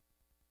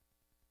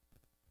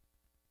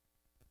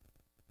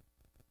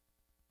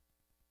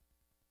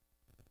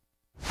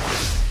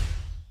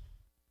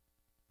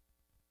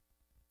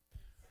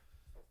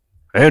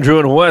 Andrew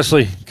and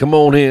Wesley, come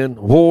on in.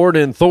 Ward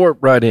and Thorpe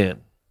right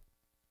in.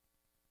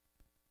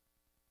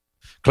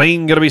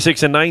 Clean going to be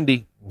 6 and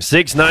 90.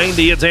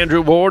 690, it's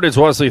Andrew Ward, it's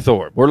Wesley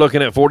Thorpe. We're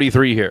looking at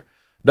 43 here.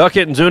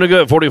 Duckett and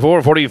Zuniga at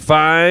 44,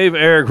 45,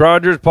 Eric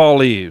Rogers, Paul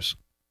Leaves.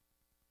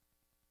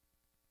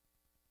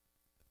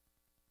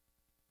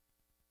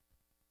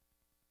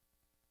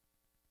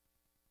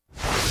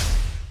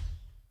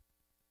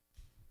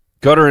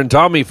 Cutter and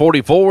Tommy,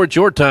 44, it's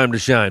your time to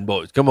shine,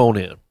 boys. Come on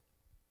in.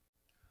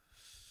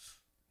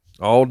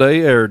 All day,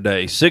 air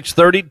day.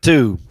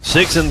 632,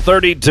 6 and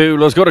 32.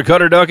 Let's go to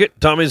Cutter Duckett,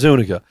 Tommy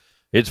Zuniga.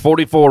 It's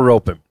 44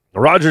 open.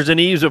 Rogers and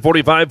Eves at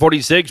 45,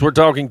 46. We're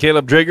talking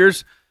Caleb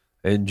Driggers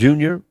and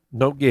Junior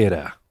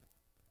Noguera.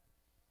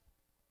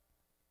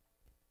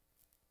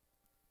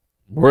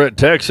 We're at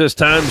Texas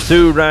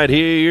 ×2 right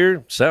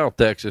here. South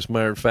Texas,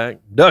 matter of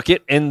fact.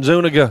 Duckett and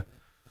Zuniga.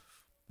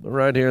 They're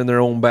right here in their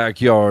own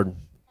backyard.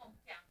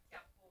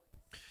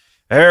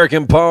 Eric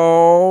and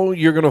Paul,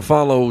 you're going to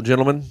follow,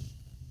 gentlemen.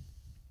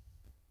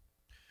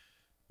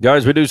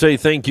 Guys, we do say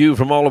thank you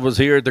from all of us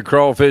here at the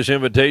Crawfish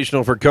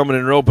Invitational for coming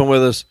and roping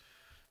with us.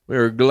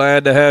 We're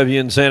glad to have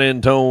you in San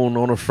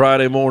Antonio on a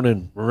Friday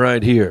morning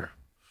right here.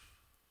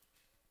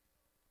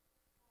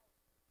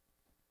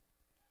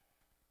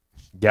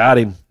 Got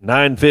him.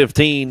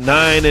 9-15,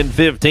 9 and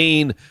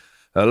 15.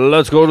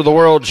 Let's go to the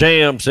world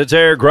champs. It's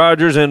Eric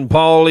Rogers and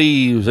Paul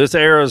Eves. It's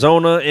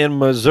Arizona and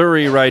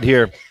Missouri right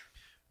here.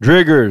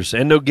 Driggers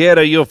and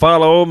Noguera, you'll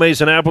follow.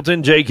 Mason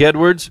Appleton, Jake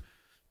Edwards.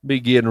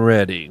 Be getting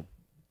ready.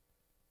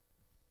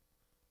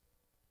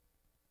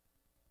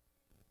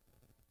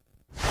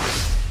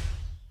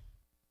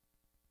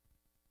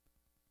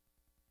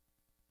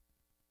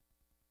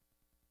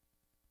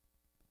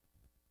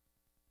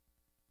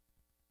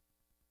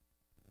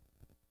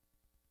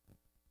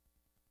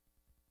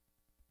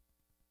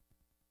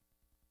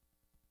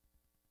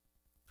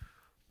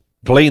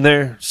 Clean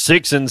there,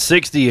 6 and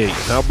 68.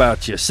 How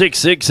about you?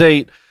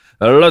 668.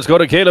 Let's go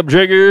to Caleb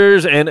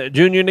Driggers and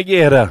Junior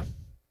Noguera.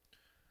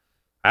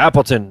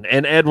 Appleton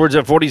and Edwards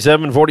at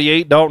 47,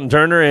 48. Dalton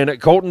Turner and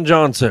Colton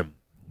Johnson.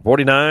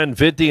 49,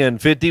 50,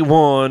 and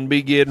 51.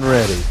 Be getting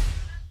ready.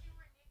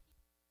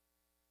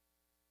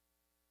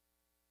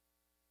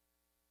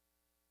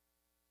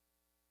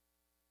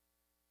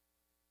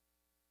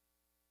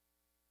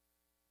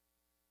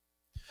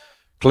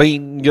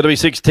 Clean, going to be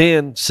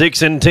 6'10",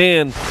 6 and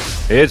 10.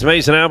 It's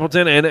Mason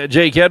Appleton and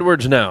Jake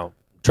Edwards now.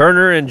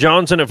 Turner and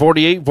Johnson at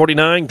 48,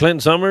 49.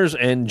 Clint Summers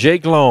and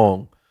Jake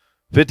Long.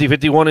 50,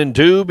 51, and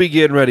 2. Be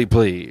getting ready,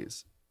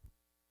 please.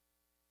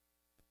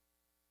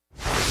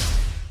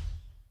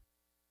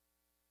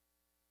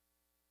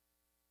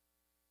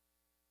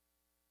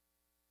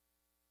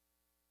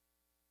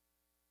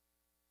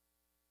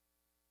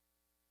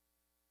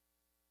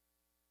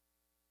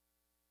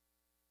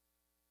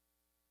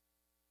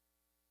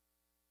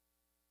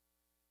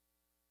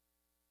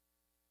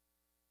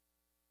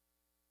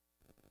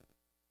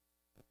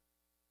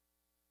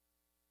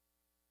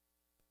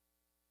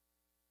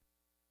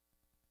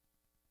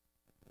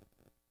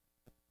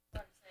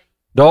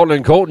 Dalton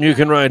and Colton, you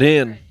can ride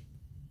in.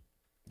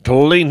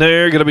 Clean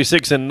there, going to be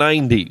 6 and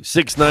 90.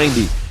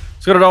 690.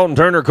 Let's go to Dalton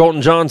Turner,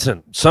 Colton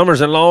Johnson.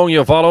 Summers and Long,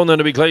 you'll follow, and then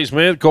to be Clay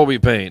Smith, Colby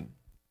Payne.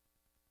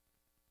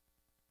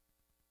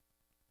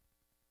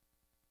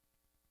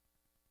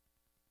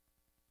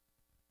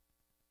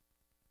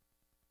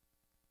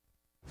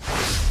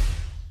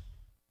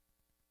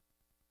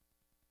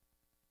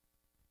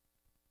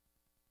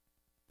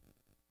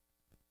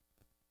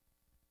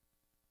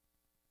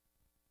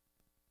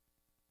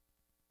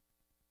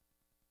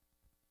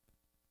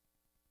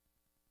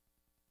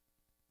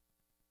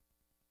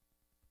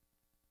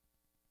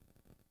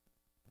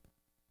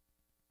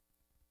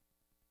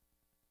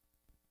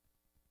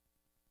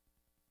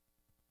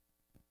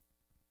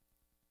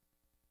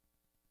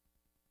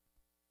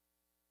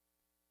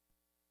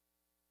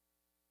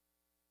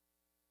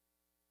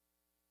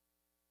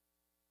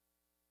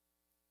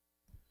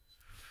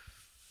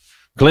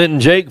 Clinton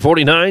Jake,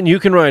 49. You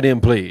can ride in,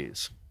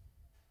 please.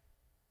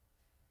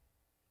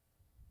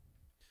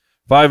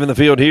 5 in the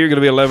field here, going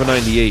to be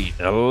 11.98.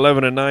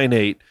 11 and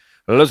 9.8.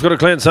 Let's go to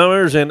Clint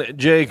Summers and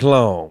Jake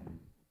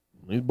Long.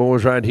 These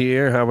boys right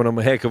here having them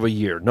a heck of a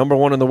year. Number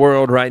one in the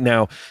world right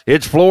now.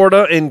 It's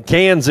Florida and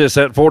Kansas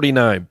at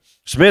 49.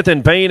 Smith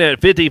and Payne at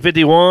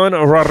 50-51.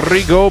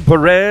 Rodrigo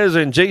Perez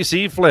and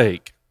J.C.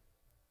 Flake.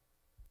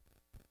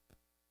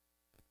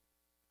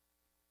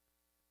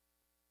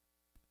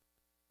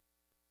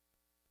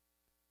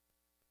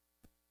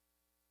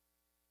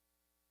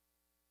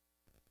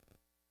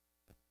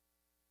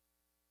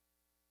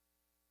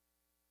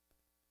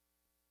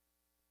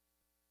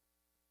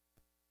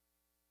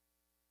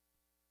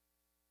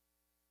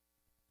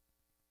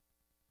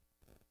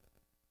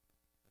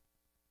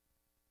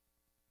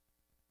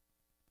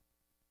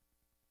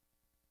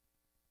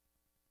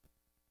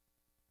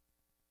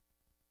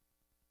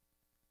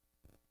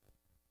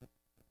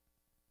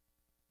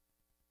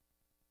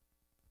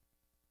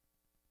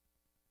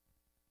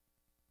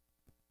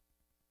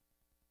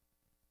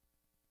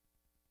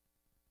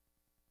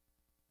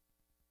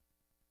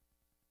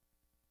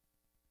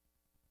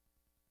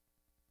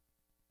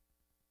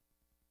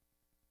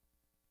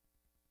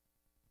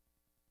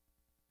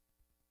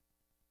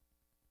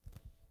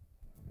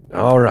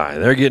 All right,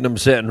 they're getting them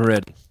set and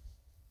ready.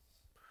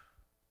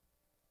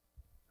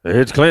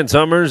 It's Clint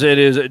Summers. It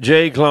is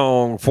Jay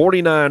Klong,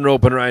 49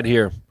 roping right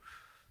here.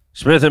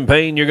 Smith and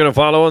Payne, you're going to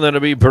follow, and then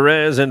it'll be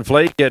Perez and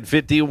Flake at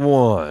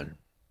 51.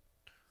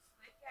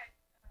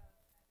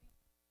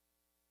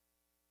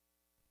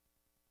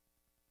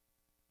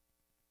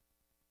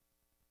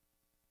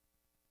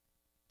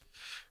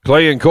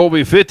 Clay and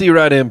Colby, 50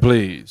 right in,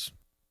 please.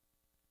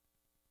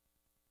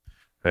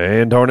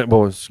 And darn it,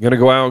 boys. Going to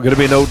go out. Going to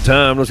be no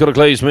time. Let's go to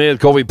Clay Smith,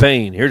 Colby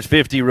Payne. Here's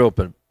 50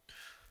 roping.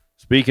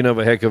 Speaking of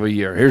a heck of a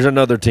year, here's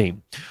another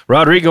team.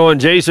 Rodrigo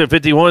and Jason,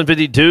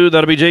 51-52.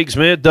 That'll be Jake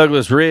Smith,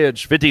 Douglas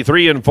Ridge,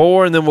 53 and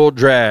 4, and then we'll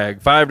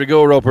drag. 5 to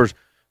go, ropers.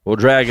 We'll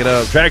drag it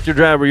up. Tractor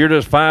driver, you're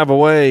just 5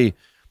 away.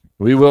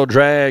 We will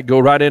drag. Go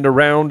right into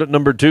round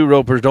number 2,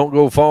 ropers. Don't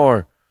go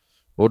far.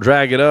 We'll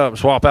drag it up.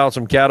 Swap out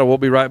some cattle. We'll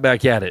be right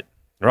back at it.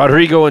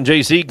 Rodrigo and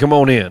JC, come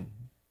on in.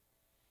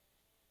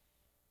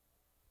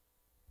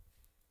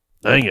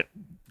 Dang it.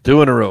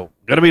 2 in a row.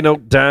 Got to be no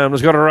time.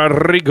 Let's go to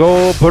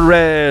Rodrigo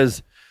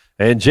Perez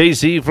and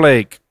J.C.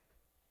 Flake.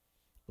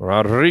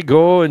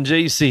 Rodrigo and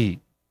J.C.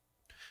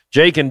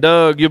 Jake and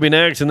Doug, you'll be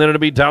next, and then it'll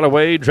be Tyler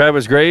Wade,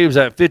 Travis Graves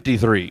at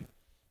 53.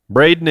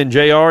 Braden and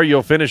J.R.,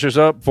 you'll finish us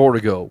up. 4 to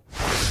go.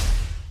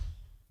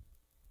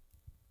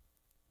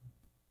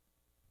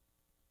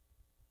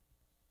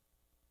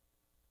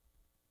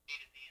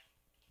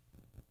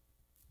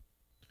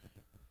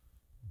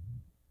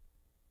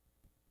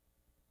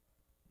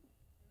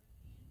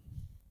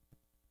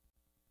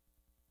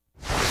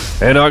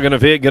 And not going to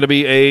fit, going to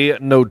be a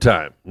no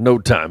time. No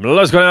time.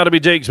 Let's go now to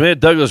be Jake Smith,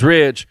 Douglas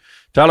Ridge,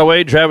 Tyler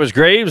Wade, Travis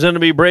Graves, and to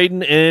be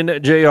Braden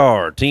and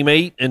JR. Team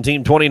 8 and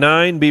Team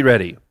 29, be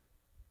ready.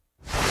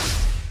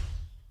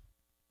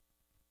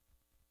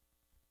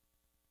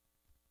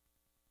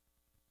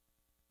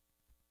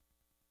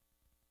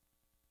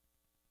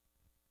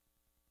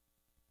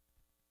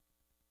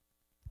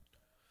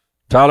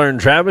 Tyler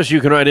and Travis,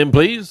 you can write in,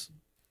 please.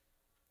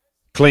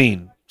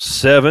 Clean.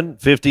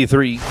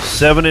 7-53,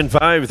 7 and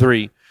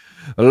 5-3.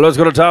 Let's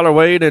go to Tyler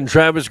Wade and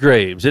Travis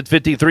Graves. It's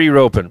 53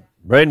 roping.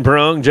 Braden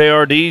Perung,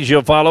 JRDs,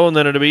 you'll follow, and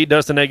then it'll be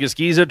Dustin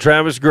Egaskiza,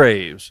 Travis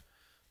Graves.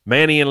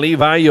 Manny and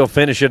Levi, you'll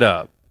finish it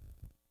up.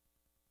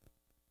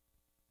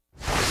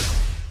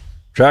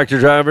 Tractor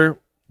driver,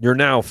 you're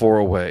now 4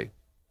 away.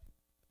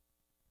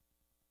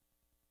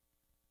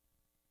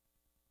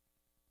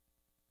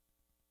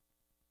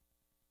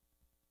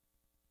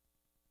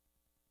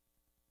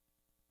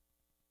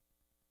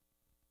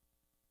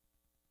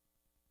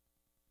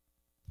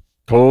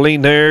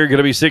 Clean there, going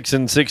to be 6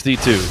 and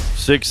 62.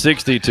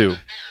 662.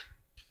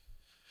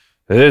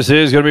 This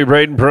is going to be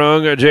Braden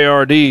Prung at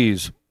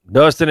JRDs.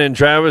 Dustin and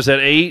Travis at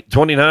 8.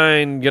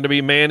 29 going to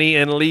be Manny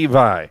and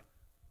Levi.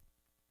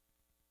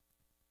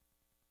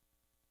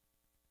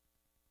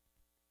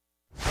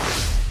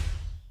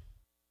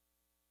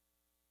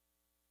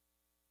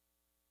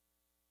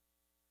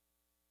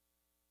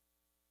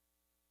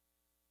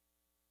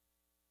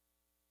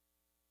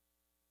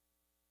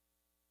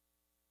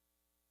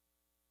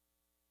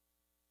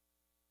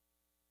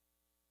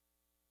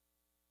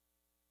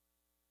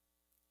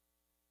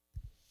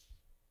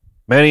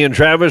 Manny and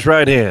Travis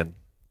right hand.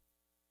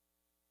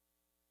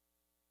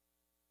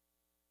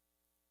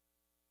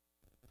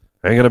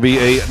 Ain't going to be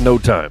a no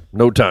time.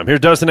 No time. Here's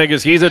Dustin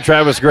Egaskiza,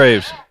 Travis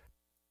Graves.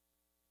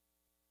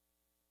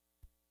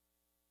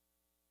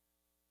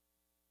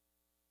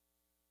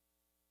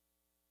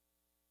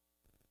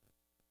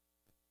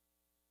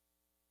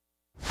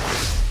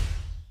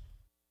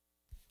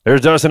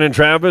 There's Dustin and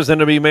Travis. Then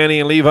it'll be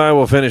Manny and Levi.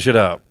 We'll finish it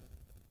up.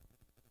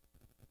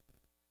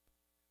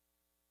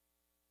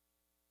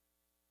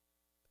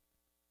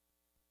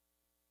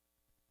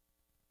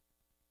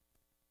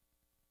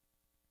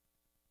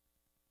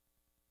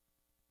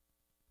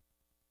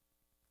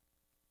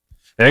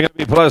 They're going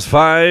to be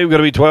 +5, going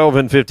to be 12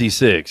 and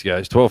 56,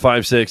 guys. 12,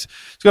 5, 6.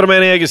 Let's go to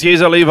Manny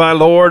Egaskiza, Levi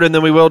Lord, and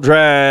then we will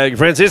drag.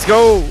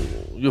 Francisco,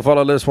 You'll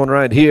follow this one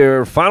right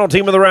here. Final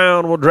team of the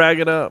round. We'll drag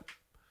it up.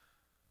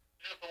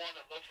 Just the one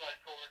that looks like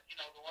Ford, you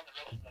know, the one that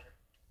looks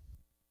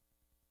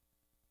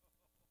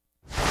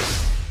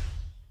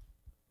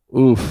better.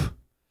 Oof.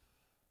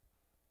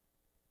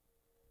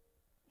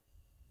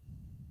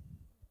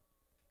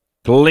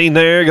 Clean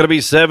there. Going to be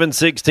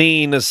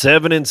 7-16.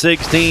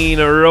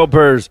 7-16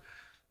 ropers.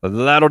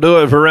 That'll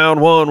do it for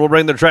round one. We'll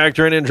bring the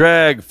tractor in and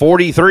drag.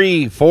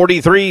 43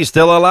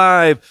 still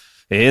alive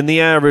in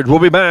the average. We'll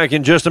be back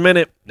in just a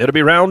minute. It'll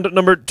be round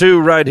number 2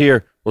 right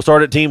here. We'll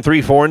start at team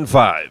 3, 4, and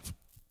 5.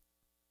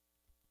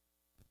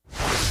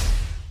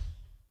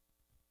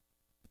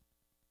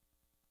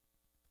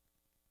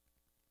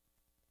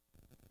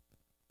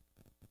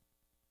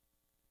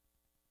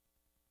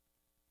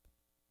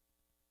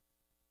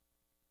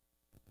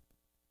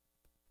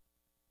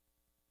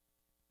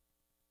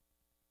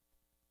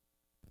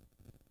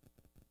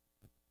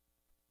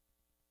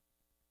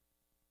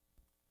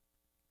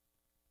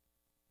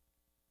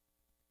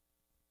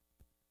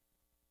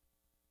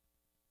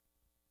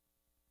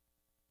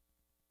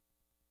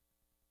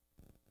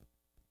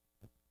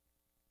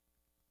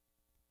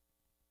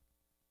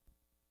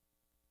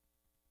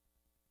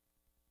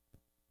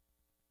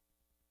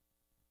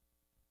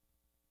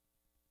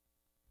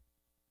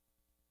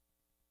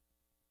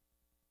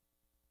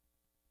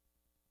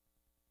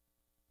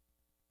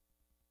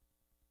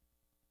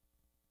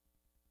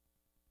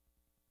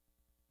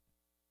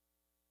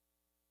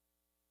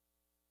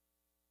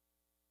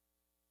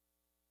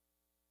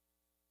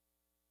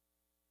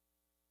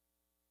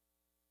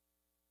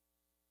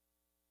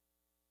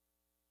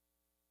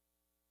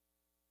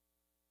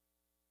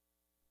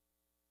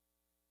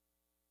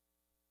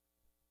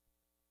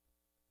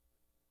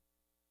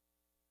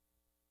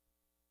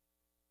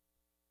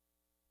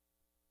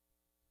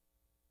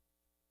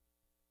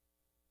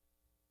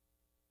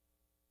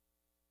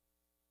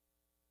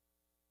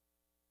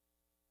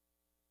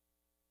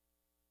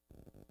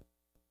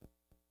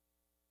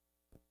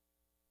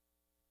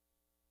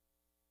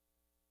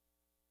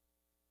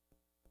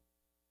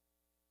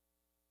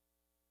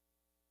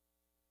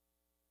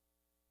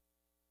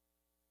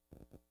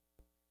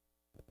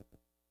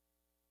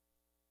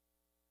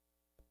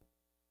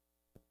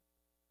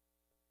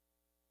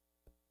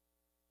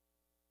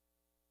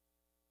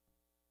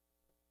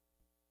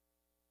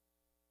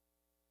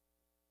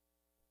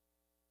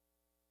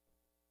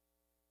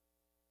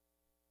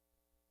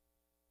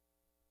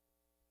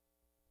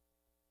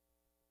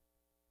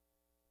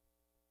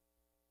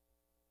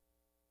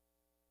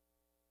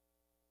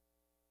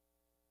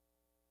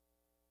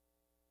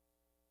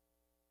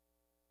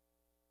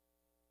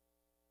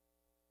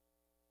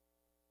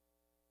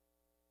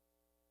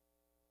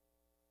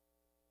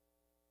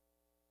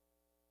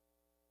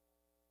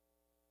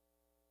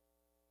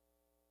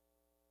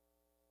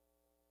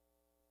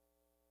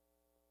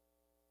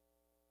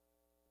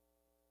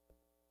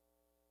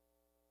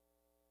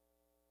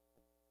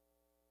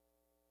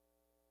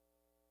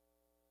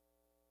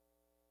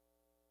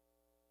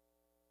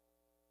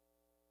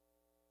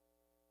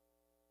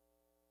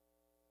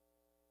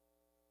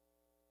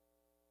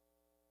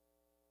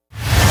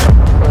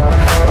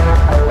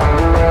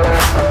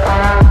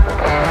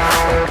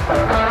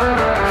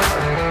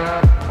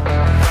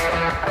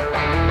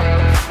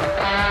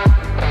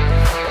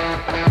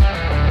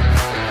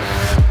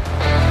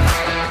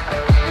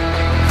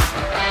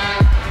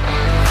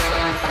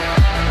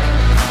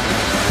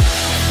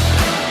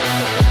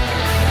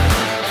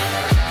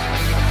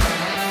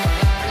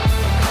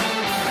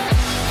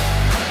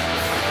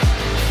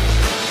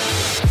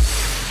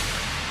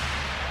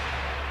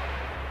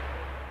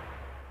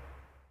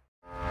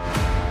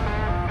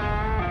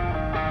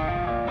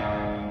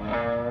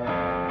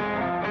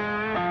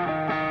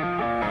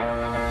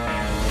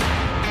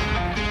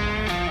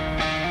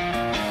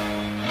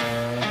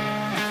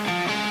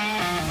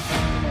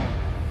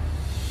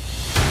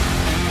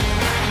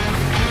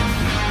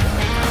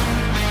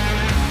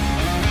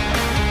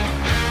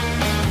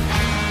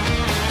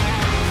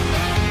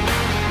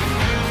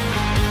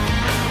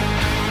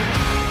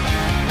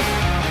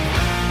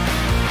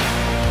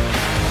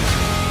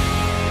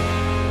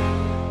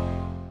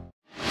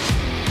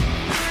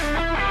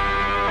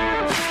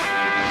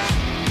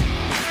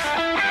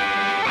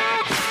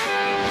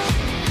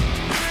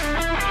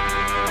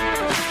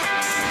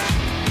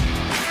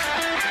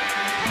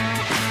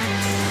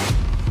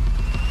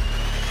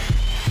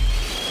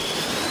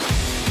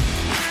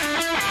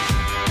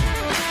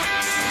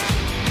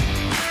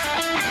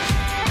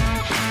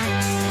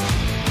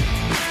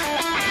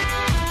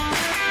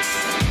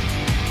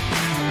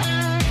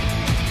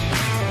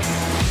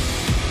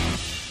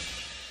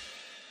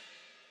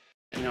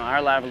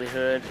 Our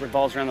livelihood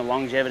revolves around the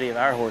longevity of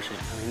our horses.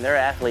 I mean, they're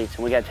athletes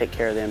and we got to take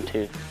care of them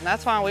too. And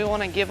that's why we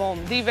want to give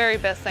them the very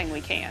best thing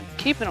we can,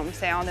 keeping them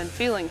sound and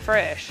feeling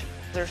fresh.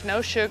 There's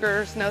no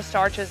sugars, no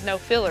starches, no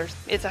fillers.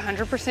 It's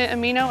 100%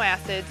 amino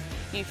acids.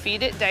 You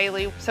feed it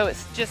daily, so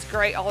it's just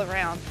great all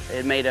around.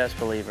 It made us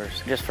believers.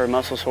 Just for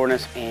muscle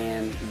soreness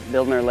and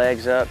building their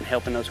legs up and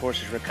helping those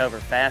horses recover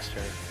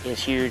faster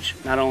is huge,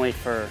 not only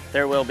for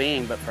their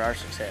well-being, but for our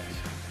success.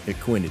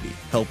 Equinety,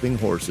 helping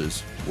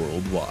horses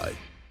worldwide.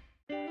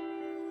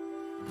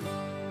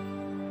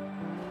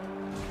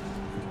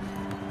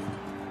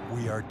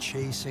 We are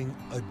chasing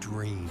a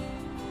dream,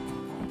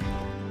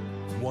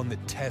 one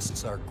that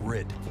tests our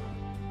grit,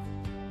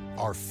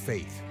 our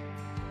faith,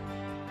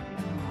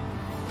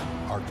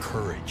 our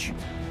courage.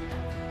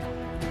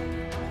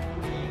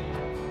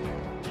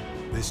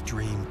 This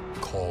dream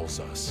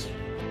calls us.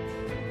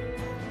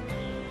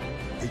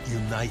 It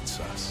unites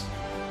us.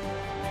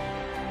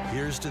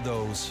 Here's to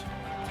those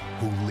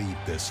who lead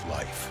this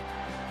life.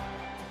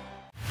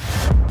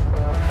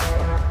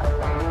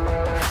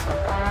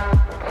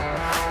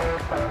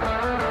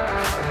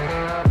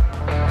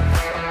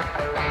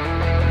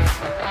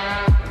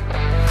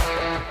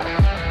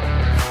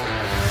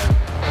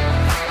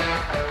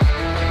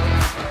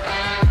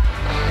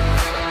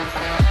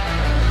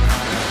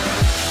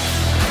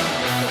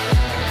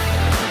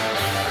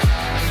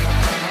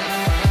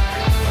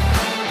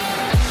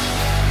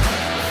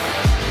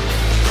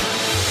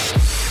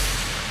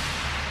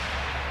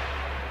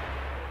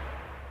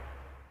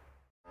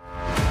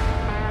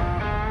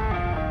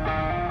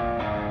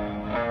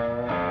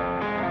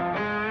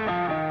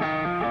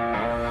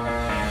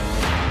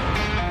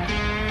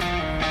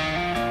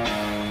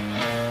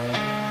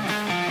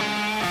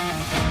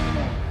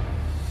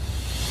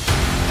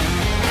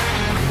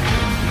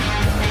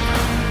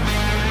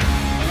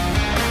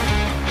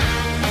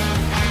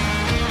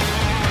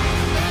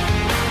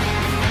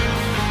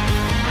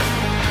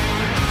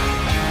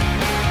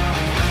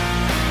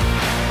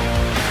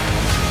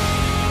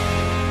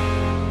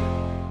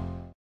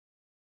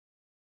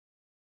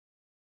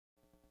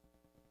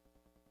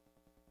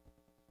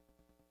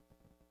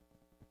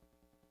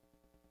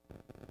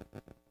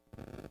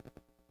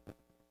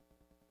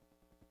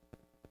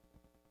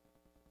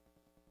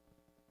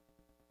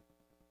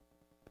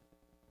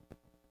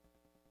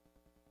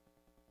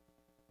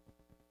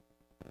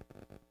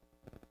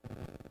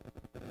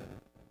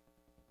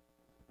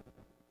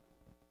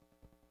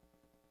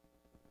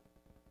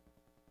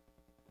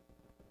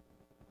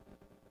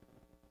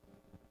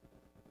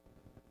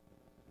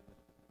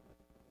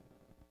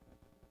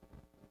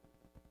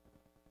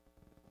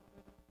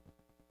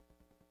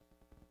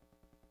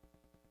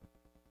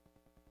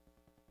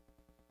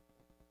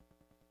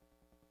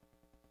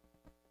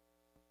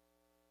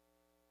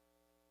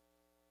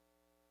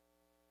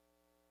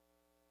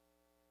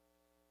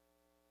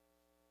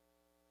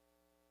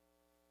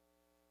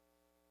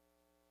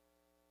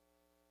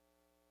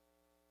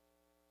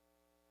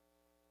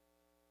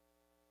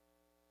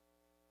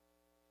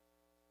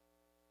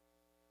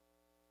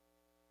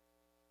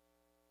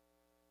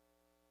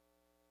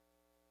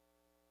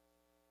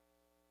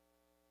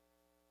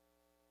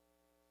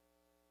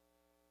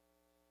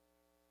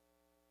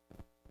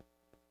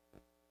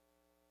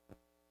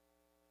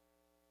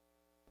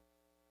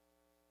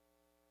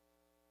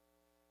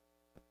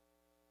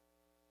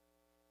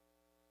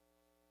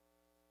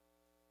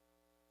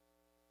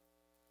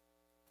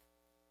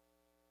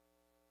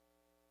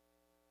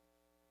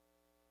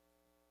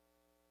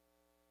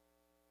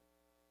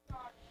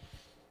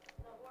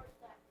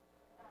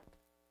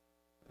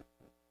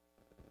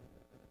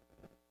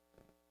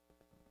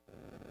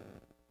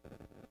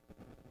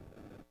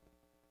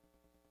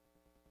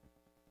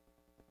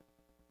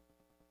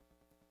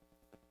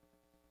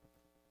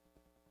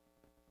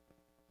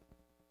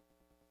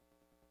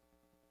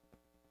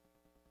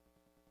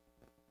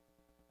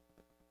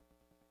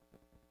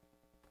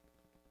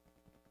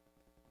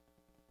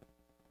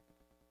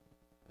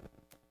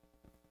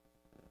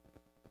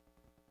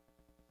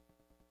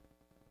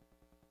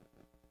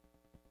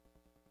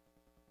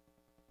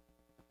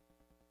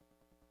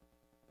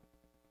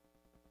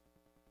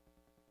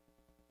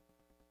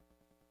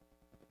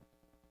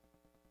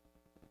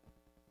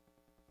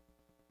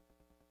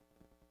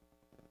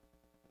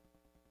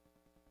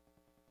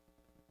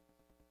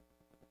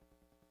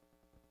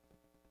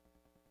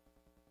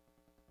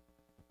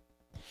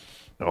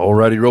 All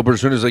righty, Roper,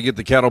 as soon as I get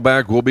the cattle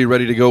back, we'll be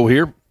ready to go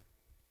here.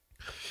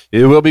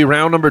 It will be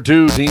round number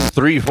 2, teams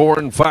 3, 4,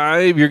 and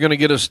 5. You're going to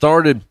get us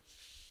started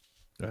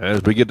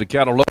as we get the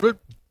cattle loaded.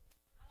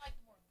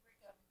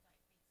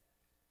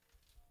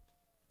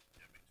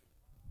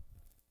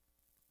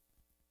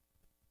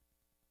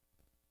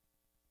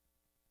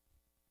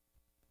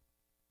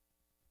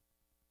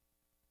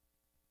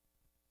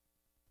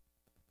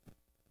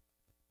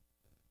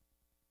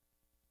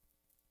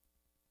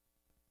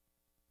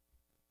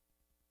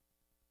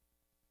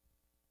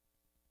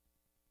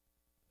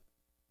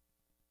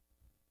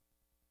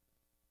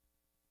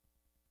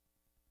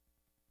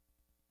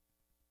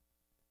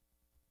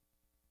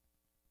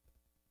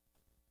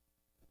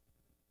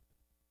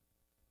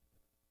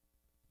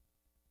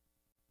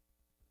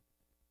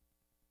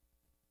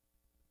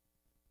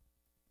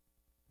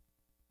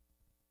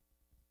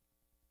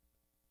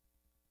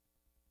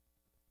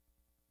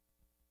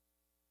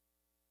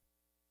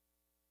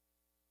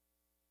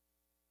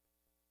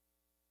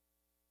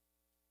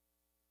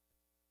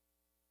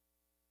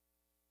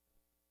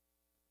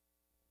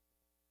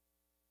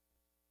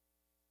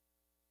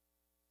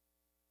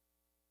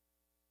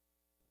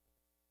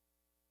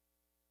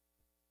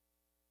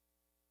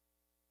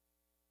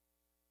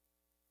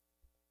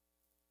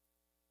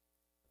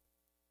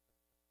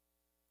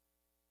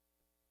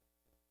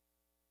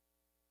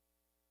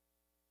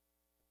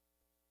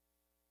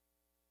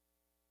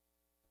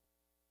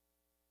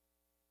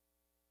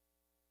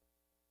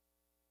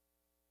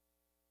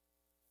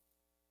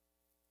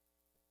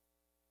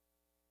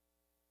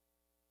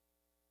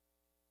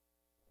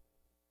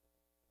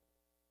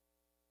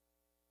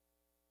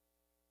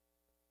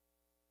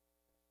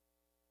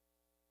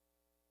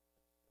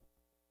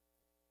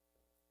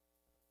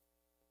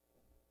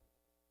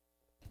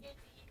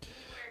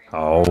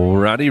 All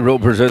righty,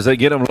 ropers, as they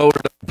get them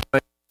loaded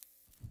up.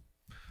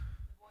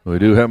 We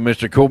do have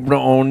Mr. Cobra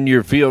on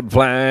your field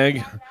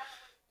flag.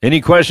 Any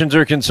questions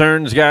or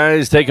concerns,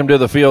 guys, take them to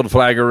the field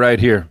flagger right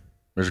here.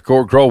 Mr.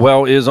 Cord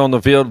Crowell is on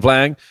the field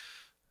flag.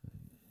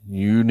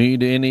 You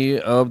need any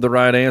of the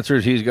right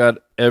answers, he's got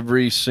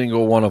every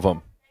single one of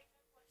them.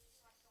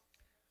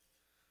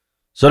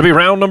 So it'll be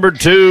round number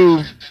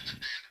 2.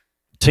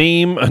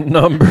 Team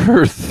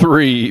number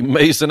 3,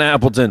 Mason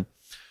Appleton.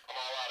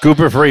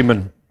 Cooper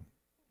Freeman,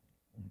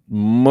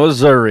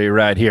 Missouri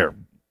right here.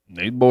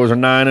 These boys are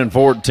 9 and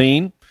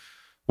 14.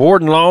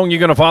 Warden Long, you're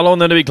going to follow,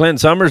 and then it'll be Clint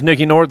Summers,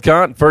 Nikki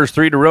Northcott, first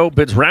 3 to rope.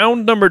 It's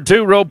round number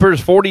 2, ropers,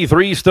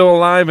 43 still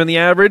alive in the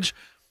average.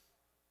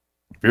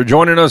 If you're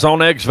joining us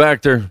on X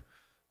Factor,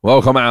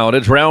 welcome out.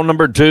 It's round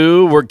number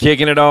 2. We're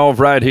kicking it off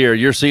right here.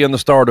 You're seeing the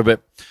start of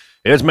it.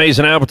 It's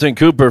Mason Appleton,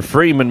 Cooper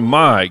Freeman.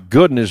 My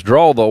goodness,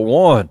 draw the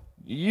 1.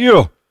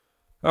 Yeah.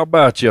 How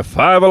about you?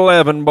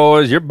 5'11",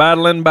 boys. You're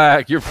battling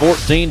back. You're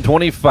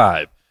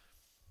 14-25.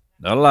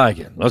 I like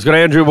it. Let's go to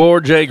Andrew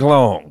Ward, Jake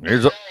Long.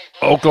 Here's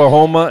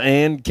Oklahoma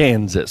and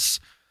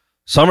Kansas.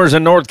 Summers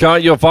and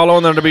Northcott, you'll follow,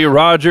 and then it'll be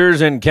Rogers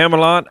and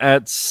Camelot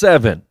at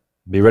 7.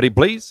 Be ready,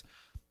 please.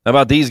 How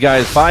about these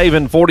guys? 5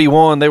 and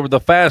 41. They were the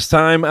fast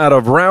time out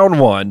of round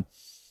 1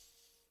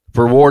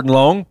 for Ward and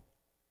Long.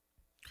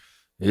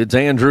 It's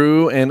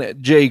Andrew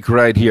and Jake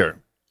right here.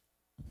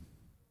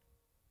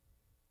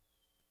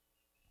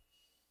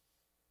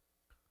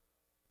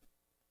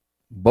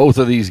 Both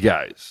of these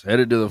guys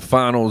headed to the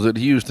finals at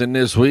Houston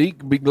this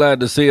week. Be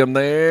glad to see them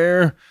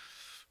there.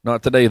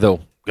 Not today,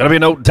 though. Got to be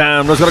note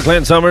time. Let's go to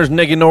Clint Summers,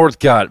 Nikki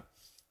Northcott.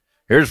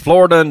 Here's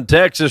Florida and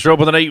Texas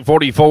roping at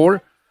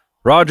 8:44.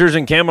 Rogers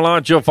and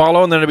Camelot, you'll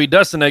follow, and then it'll be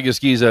Dustin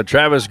Egaskiza,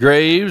 Travis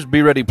Graves.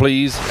 Be ready,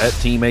 please, at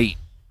Team 8.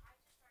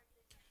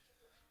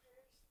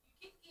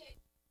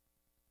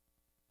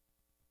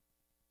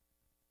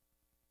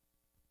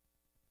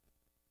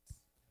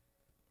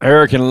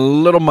 Eric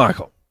and Little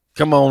Michael,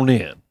 come on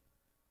in.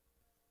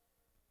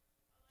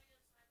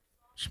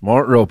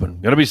 Smart roping.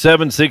 Going to be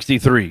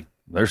 763.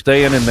 They're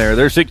staying in there.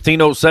 They're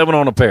 1607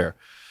 on a pair.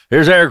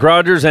 Here's Eric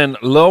Rogers and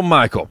Lil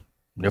Michael.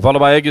 They're followed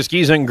by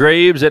Egaskiza and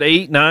Graves at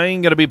 8-9.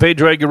 Going to be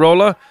Pedro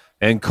Aguirola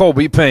and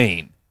Colby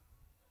Payne.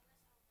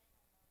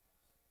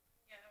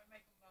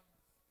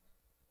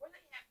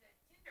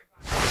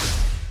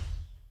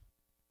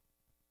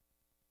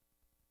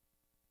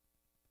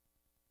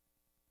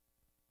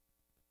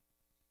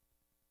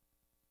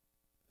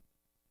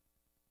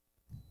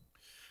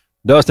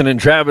 Dustin and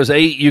Travis,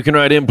 8. You can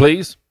write in,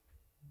 please.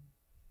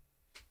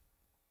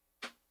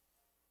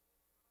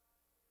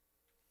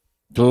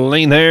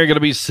 Clean there, going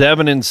to be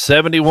 7 and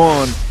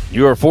 71.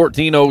 You are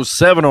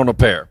 1407 on a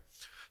pair.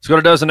 Let's go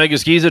to Dustin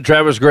Egaskiza,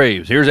 Travis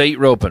Graves. Here's 8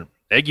 roping.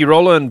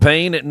 Aguirola and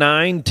Payne at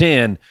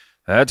 9-10.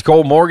 That's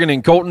Cole Morgan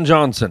and Colton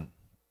Johnson.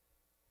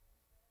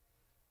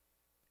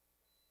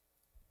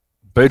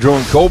 Pedro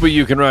and Colby,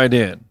 you can write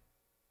in.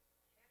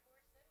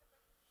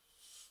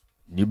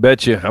 You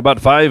betcha. How about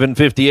 5 and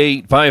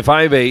 58?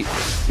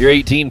 5-5-8. You're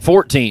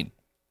 18-14.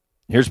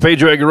 Here's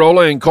Pedro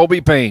Aguirola and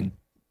Colby Payne.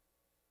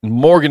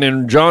 Morgan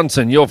and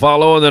Johnson, you'll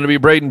follow, and then it'll be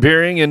Braden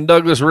Peering and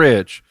Douglas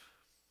Rich.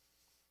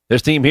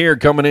 This team here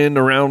coming in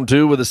to round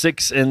 2 with a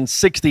 6 and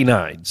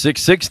 69.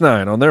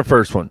 6-6-9 on their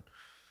first one.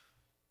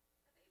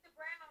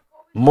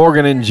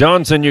 Morgan and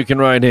Johnson, you can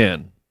write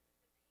in.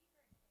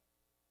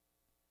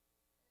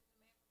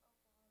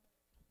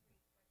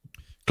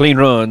 Clean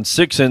run,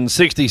 6 and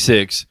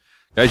 66.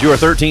 Guys, you are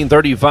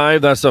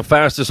 13-35. That's the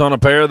fastest on a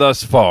pair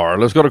thus far.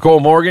 Let's go to Cole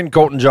Morgan,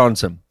 Colton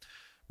Johnson.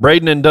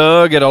 Braden and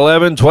Doug at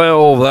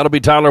 11-12. That'll be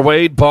Tyler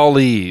Wade, Paul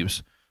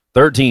Leaves.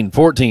 13,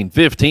 14,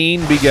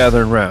 15. Be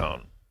gathering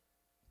round.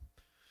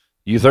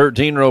 You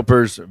 13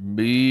 ropers,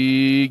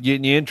 be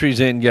getting your entries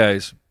in,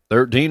 guys.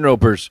 13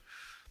 ropers.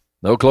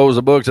 They'll close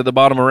the books at the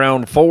bottom of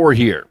round 4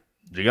 here.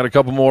 You got a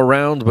couple more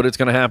rounds, but it's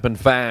going to happen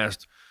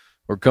fast.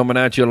 We're coming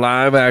at you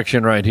live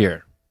action right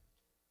here.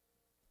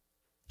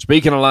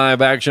 Speaking of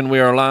live action, we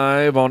are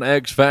live on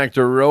X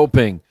Factor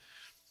Roping.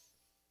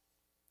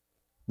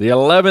 The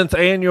 11th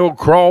annual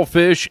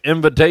Crawfish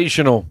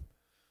Invitational.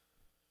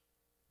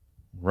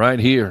 Right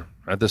here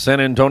at the San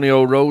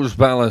Antonio Rose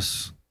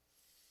Palace.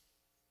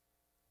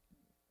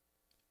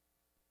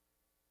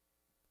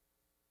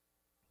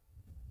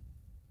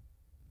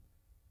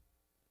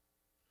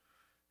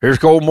 Here's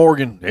Cole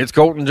Morgan. It's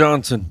Colton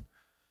Johnson.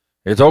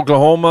 It's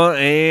Oklahoma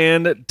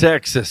and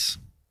Texas.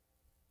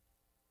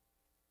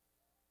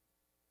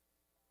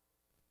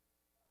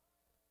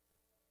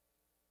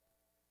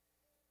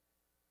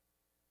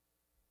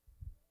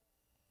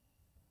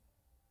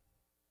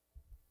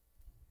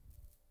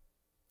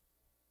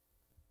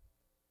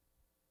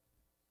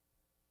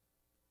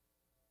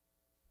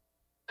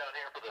 Down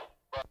here for the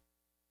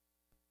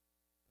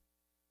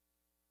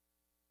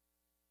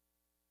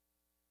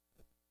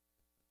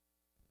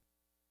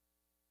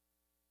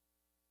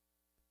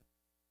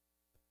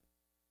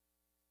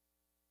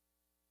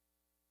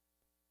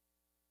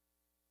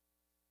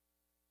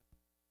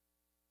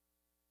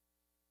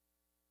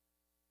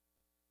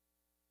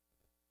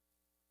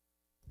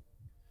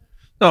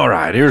All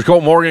right, here's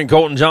Colt Morgan,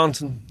 Colton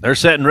Johnson. They're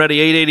setting ready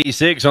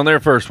 886 on their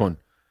first one.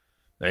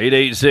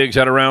 886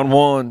 out of round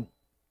one.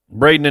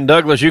 Braden and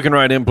Douglas, you can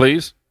ride in,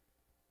 please.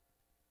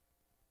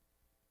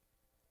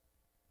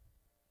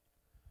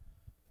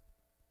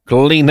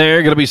 Clean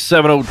there, going to be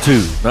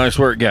 702. Nice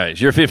work,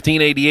 guys. You're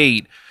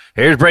 1588.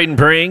 Here's Braden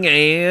Pring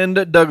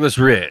and Douglas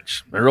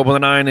Rich. They're open the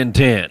 9 and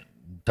 10.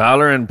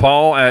 Tyler and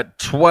Paul at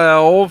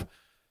 12.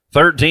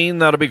 13,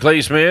 that'll be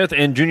Clay Smith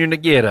and Junior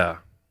Nageta.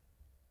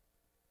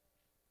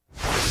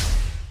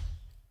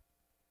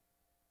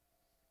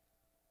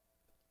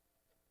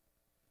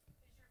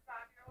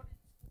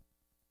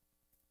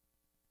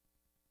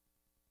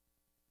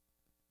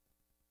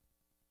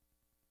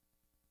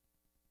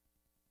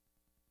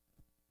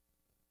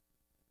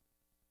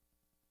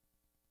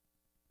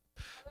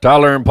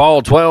 Tyler and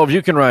Paul, 12,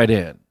 you can ride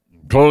in.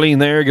 Clean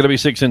there, going to be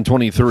 6 and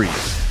 23.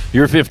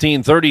 You're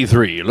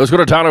 1533. Let's go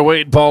to Tyler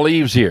Wade, Paul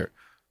Eves here.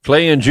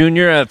 Clay and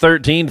Junior at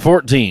 13,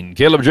 14.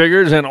 Caleb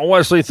Jiggers and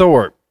Wesley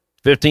Thorpe,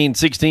 15,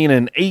 16,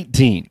 and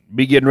 18.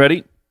 Be getting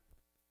ready.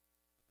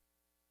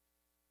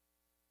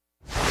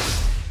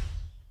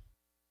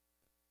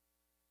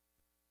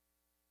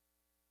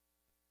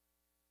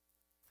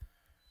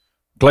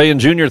 Clay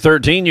and Junior,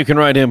 13, you can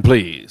ride in,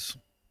 please.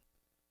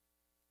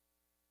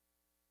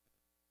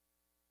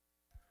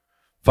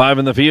 5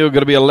 in the field,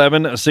 going to be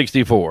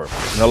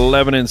 11-64.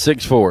 11 and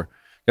 6-4.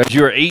 Guys,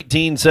 you're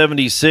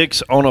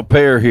 1876 on a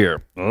pair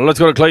here. Let's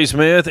go to Clay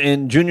Smith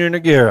and Junior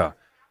Nagera.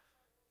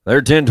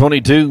 They're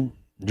 10-22.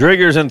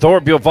 Driggers and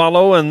Thorpe you'll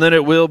follow, and then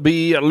it will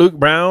be Luke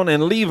Brown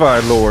and Levi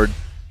Lord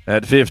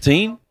at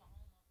 15.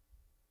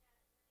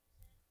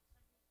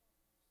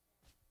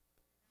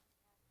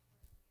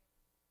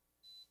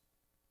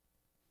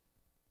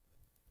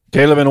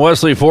 Caleb and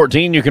Wesley,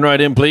 14. You can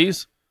ride in,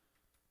 please.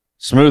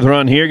 Smooth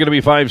run here, going to be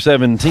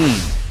 5-17.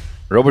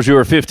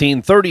 Roboshua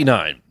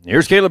 1539.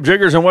 Here's Caleb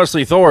Jiggers and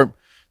Wesley Thorpe.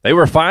 They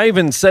were 5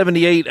 and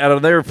 78 out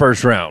of their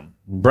first round.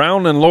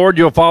 Brown and Lord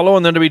you'll follow,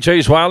 and then to be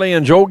Chase Wiley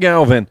and Joel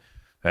Galvin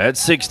at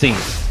 16.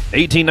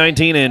 18,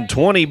 19, and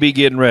 20 be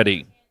getting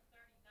ready.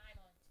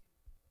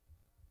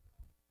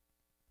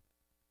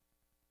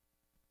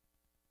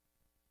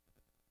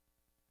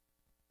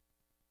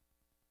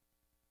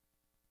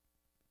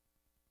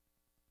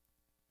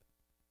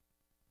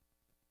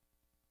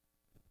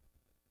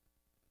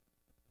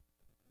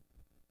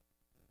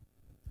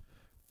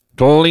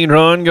 Clean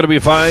run, going to be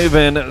 5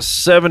 and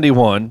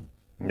 71.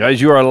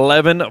 Guys, you are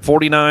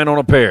 11-49 on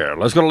a pair.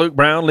 Let's go to Luke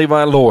Brown,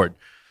 Levi Lord.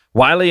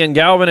 Wiley and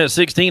Galvin at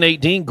 16,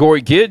 18.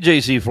 Corey Kidd,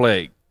 J.C.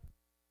 Flake.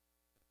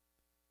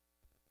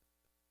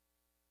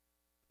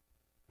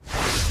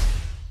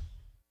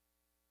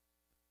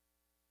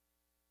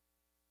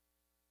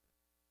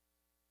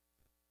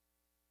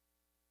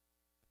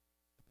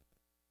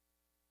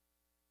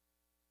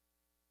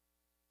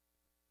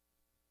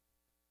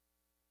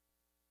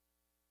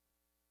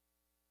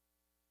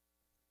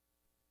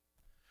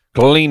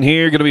 Clean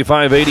here, going to be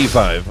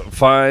 585.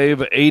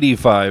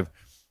 585.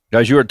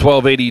 Guys, you are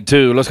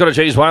 1282. Let's go to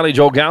Chase Wiley,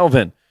 Joel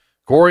Galvin.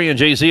 Corey and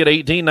JC at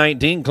 18,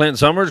 19. Clint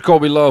Summers,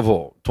 Colby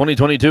Lovell.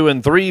 2022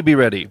 and 3, be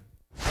ready.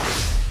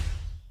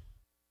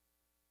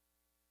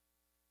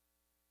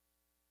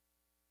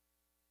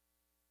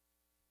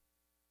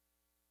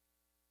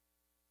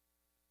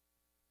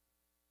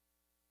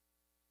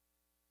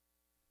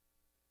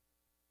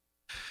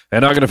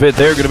 And not going to fit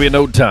there. Going to be a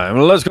no time.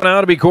 Let's go now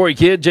to be Corey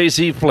Kidd,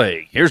 J.C.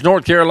 Flake. Here's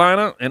North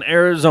Carolina and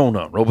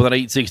Arizona. Roll with an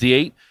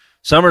 868.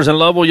 Summers and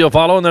Lovell you'll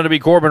follow, and then it'll be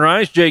Corbin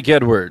Rice, Jake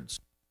Edwards.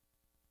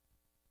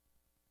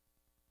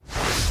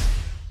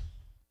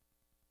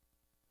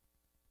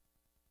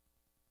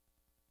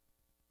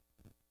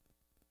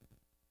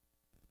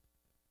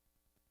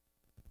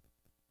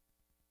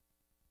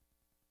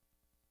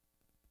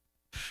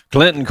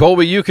 Clinton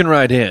Colby, you can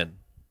ride in.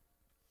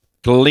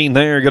 Clean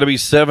there. Going to be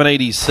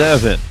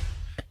 787.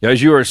 Guys,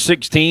 you are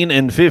 16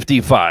 and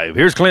 55.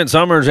 Here's Clint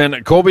Summers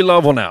and Colby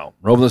Lovell now.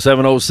 Over the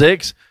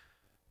 706.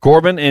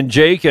 Corbin and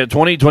Jake at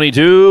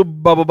 2022.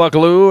 Bubba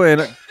Buckaloo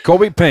and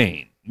Colby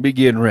Payne. Be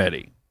getting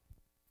ready.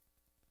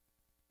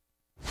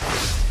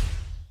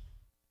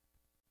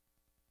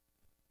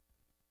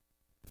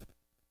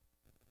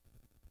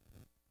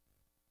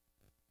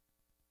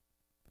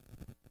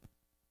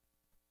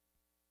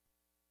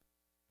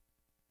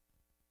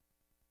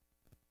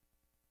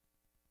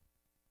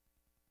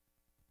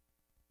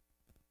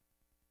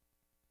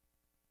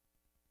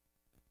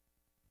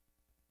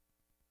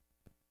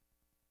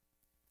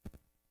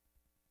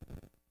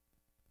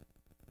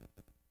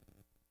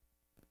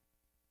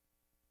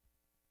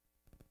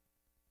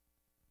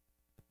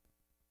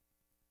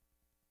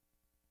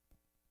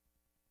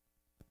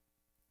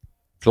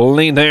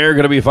 Clean there,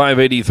 going to be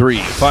 583.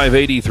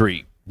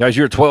 583. Guys,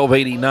 you're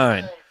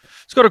 1289.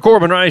 Let's go to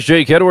Corbin Rice,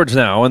 Jake Edwards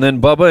now, and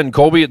then Bubba and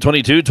Colby at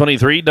 22,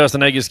 23.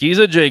 Dustin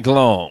Agaskiza, Jake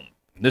Long.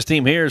 This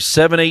team here is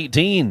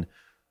 718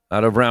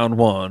 out of round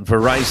one for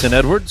Rice and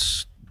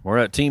Edwards. We're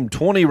at team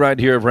 20 right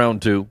here of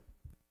round two.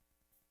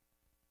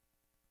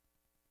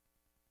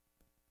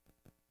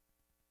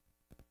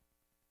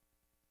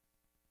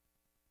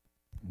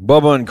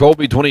 Bubba and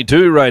Colby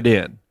 22 right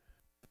in.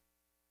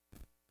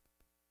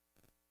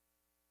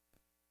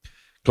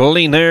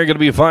 Clean there, going to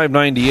be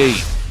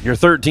 $5.98. Your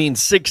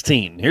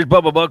 13.16. Here's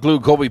Bubba Buckley,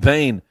 Colby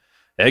Payne.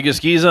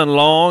 Egaskiza and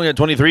Long at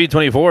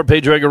 23.24.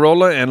 Pedro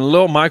Agarola and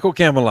Lil Michael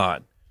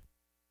Camelot.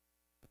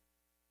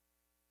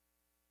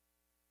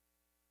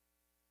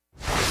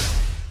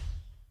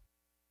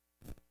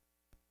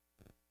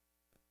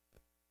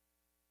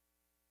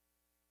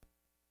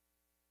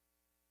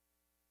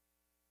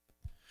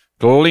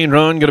 Clean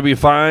run going to be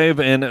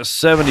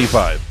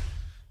 $5.75.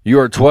 You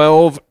are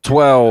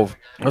 12-12.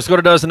 Let's go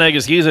to Dustin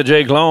Egaskiza,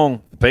 Jake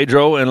Long,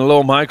 Pedro and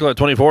Lil Michael at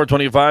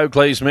 24.25.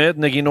 Clay Smith,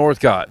 Nikki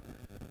Northcott.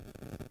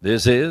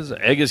 This is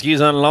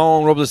Egaskiza and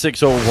Long over the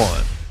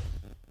 601.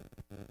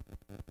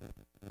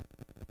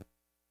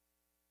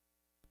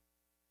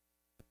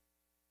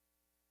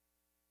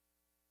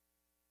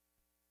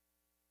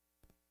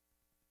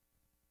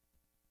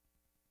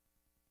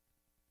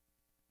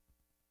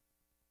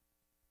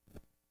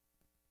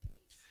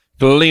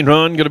 Clean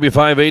run going to be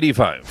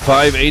 $5.85.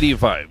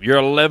 $5.85. You're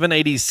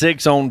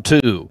 $11.86 on 2.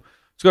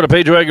 Let's go to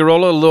Pedro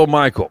Agarola, Lil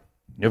Michael.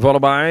 You're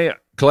followed by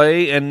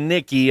Clay and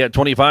Nikki at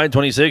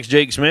 25.26.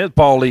 Jake Smith,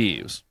 Paul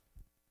Eves.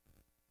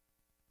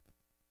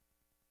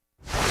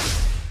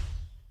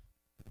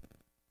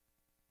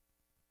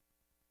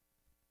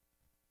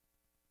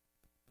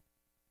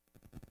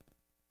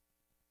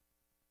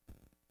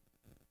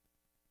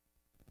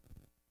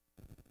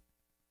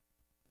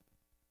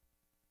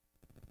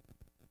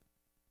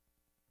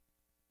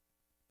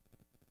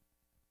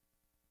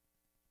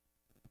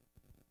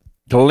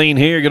 Clean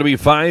here, going to be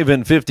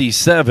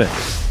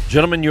 $5.57.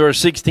 Gentlemen, you're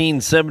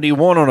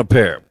 $16.71 on a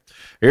pair.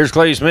 Here's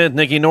Clay Smith,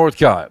 Nikki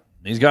Northcott.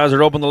 These guys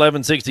are open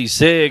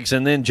 $11.66,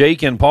 and then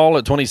Jake and Paul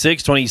at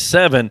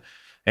 26.27.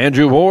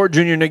 Andrew Ward,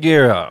 Junior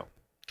Noguera,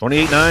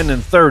 28.9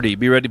 and 30.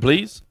 Be ready,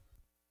 please.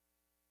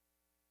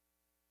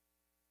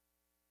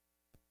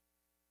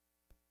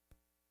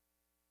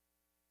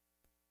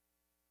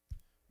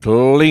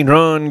 Clean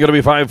run, going to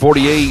be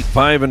 $5.48.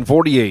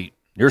 $5.48.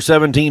 You're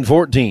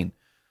 $17.14.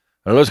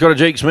 Let's go to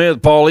Jake Smith,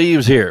 Paul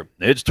Eves here.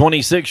 It's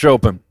 26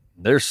 open.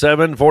 They're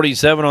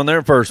 $7.47 on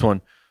their first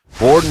one.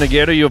 Ford and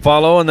Noguera you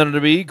follow, and then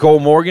it'll be Cole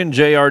Morgan,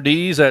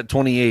 JRD's at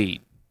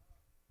 28.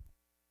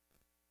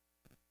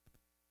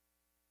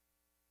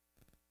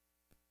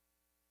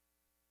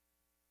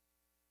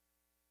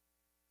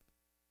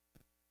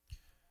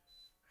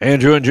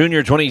 Andrew and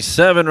Junior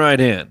 27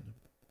 right in.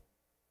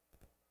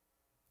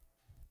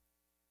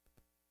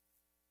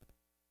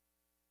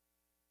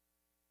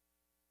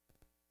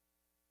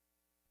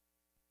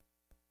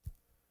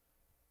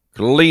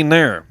 Clean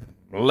there,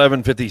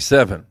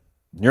 11.57.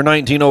 You're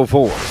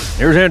 19.04.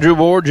 Here's Andrew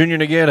Ward, Junior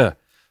Noguera,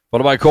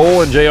 followed by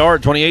Cole and JR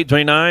at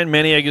 28.29.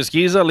 Manny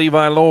Egaskiza,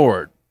 Levi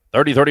Lord,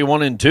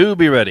 30.31 and 2.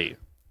 Be ready.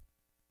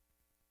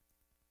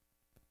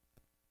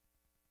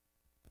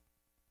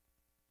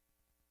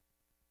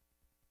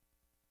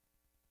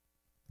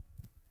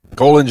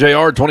 Cole and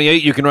JR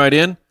 28. You can write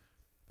in.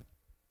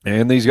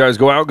 And these guys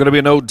go out. Going to be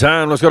a no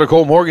time. Let's go to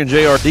Cole Morgan,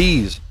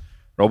 JRD's.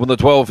 Open the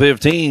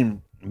 12.15.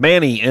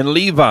 Manny and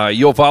Levi,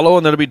 you'll follow,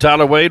 and then it'll be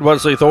Tyler Wade,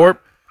 Wesley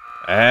Thorpe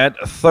at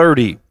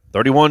 30.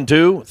 31,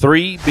 2,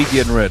 3, be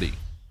getting ready.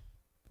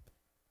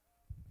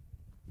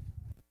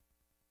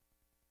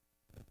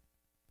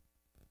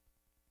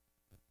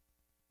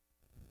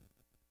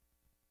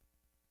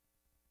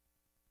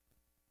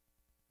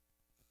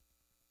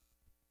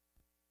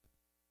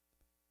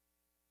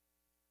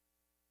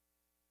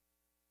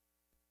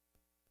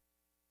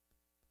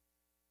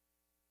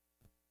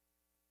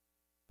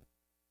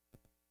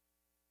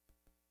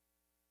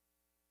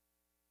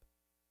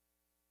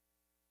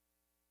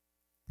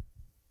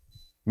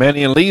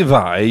 Manny and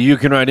Levi, you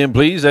can write in,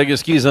 please.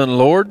 Egaskiza and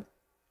Lord.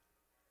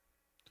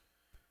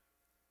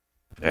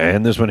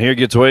 And this one here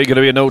gets away. Going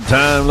to be a no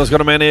time. Let's go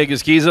to Manny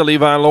Egaskiza,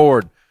 Levi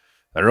Lord.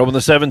 They're open the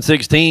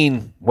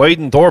 7.16. Wade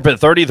and Thorpe at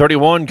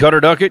 30-31. Cutter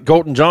Duckett,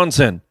 Colton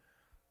Johnson.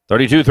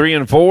 32, 3,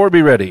 and 4.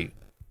 Be ready.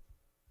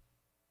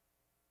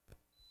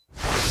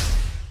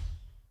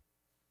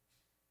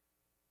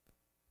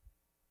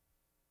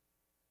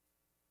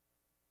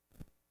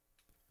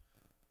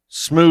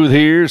 Smooth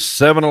here,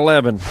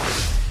 7-11.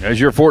 As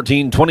your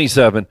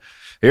 14-27.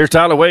 Here's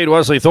Tyler Wade,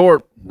 Wesley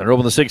Thorpe. They're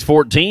over the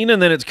 6-14,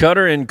 and then it's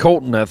Cutter and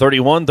Colton at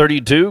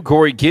 31-32.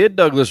 Corey Kidd,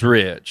 Douglas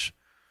Rich.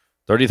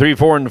 33,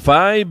 4, and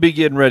 5. Be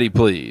getting ready,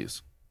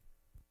 please.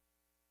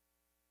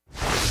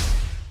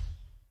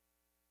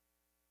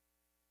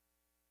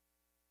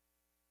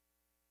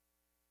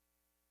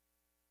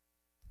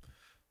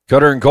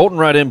 Cutter and Colton,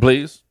 right in,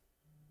 please.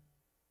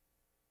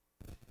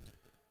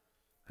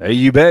 Hey,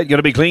 you bet. Going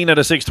to be clean at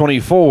a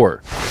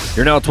 6.24.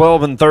 You're now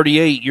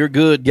 12-38. You're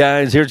good,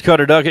 guys. Here's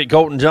Cutter Duckett,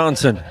 Colton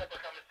Johnson.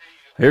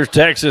 Here's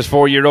Texas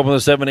for you. You're open the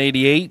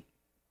 7.88.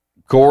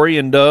 Corey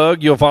and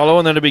Doug, you'll follow,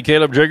 and then it'll be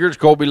Caleb Jiggers,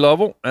 Colby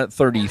Lovell at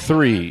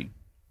 33.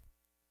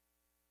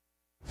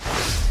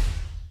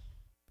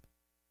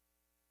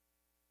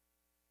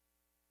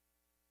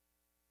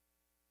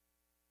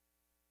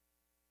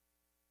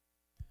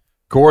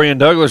 Corey and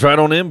Douglas, right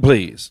on in,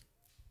 please.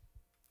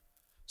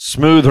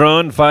 Smooth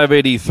Run,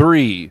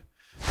 583.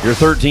 Your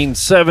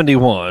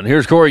 1371.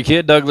 Here's Corey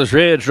Kidd, Douglas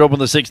Ridge, open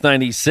the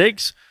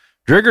 696.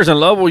 Driggers and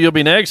Lovell, you'll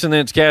be next, and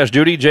then it's Cash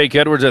Duty, Jake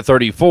Edwards at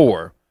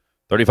 34.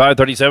 35,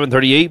 37,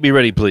 38, be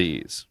ready,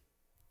 please.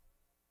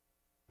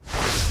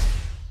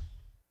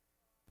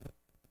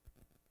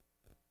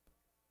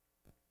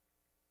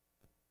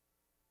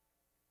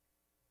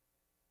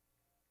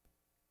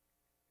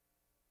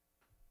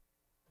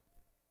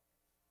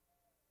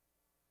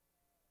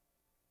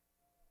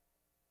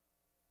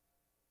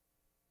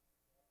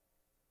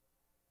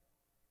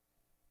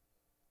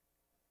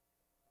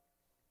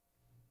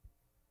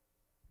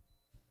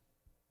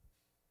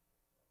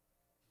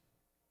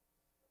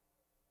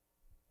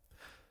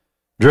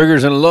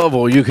 Driggers and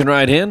Lovell, you can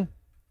ride in.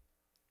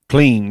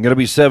 Clean, going to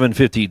be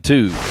 752.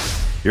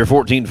 You're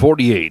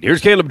 1448.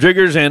 Here's Caleb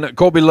Driggers and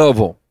Colby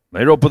Lovell.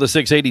 They rope with a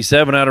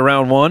 687 out of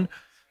round one.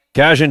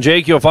 Cash and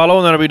Jake, you'll follow,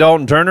 and that'll be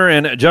Dalton Turner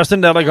and Justin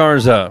De La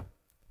Garza.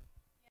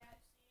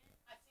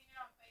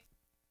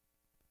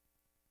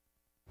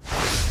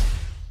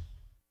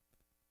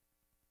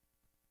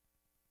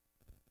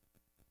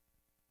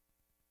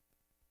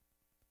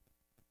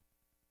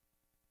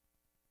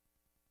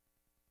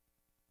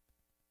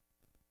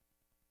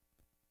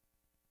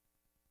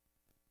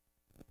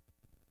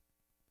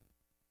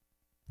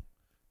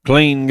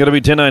 Clean, going to be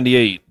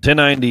 1098.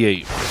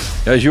 1098.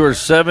 As you are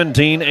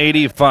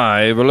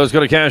 1785. Well, let's go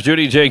to Cash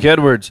Duty, Jake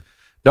Edwards.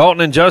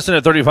 Dalton and Justin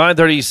at 35,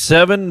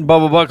 37.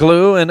 Bubba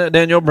Buckaloo and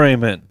Daniel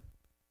Brayman.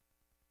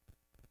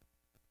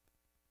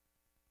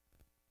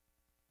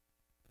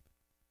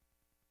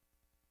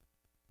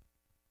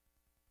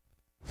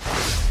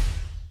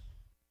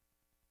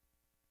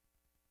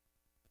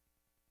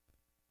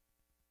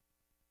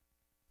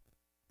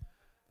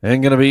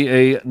 And going to be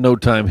a no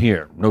time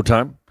here. No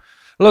time.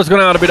 Let's go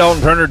now to be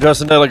Dalton Turner,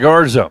 Justin De La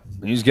Garza.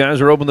 These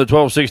guys are open to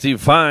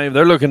 1265.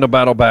 They're looking to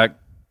battle back.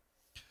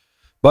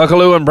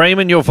 Buckaloo and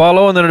Brayman, you'll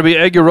follow, and then it'll be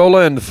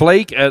Egurola and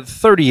Flake at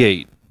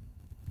 38.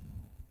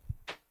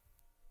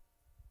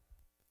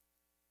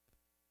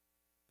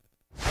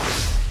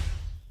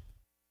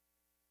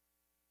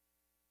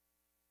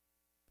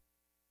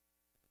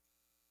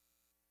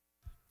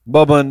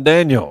 Bubba and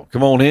Daniel,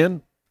 come on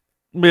in.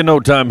 Be no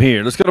time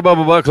here. Let's go to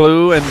Bubba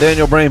Buckaloo and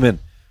Daniel Brayman.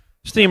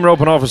 Steamer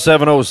open off of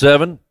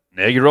 707.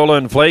 Egurola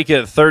and Flake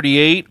at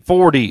 38,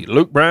 40.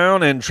 Luke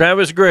Brown and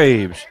Travis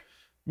Graves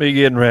be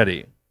getting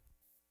ready.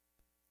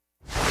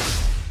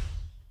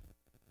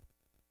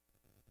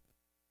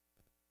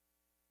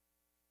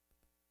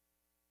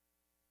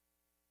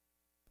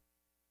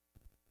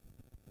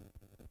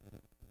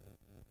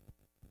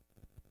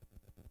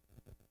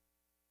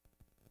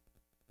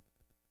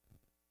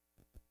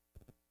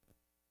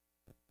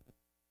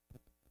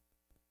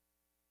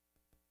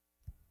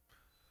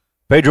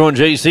 Pedro and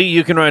JC,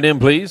 you can ride in,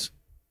 please.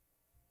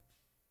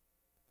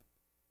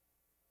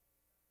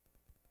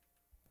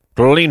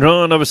 Clean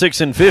run of a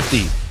 6 and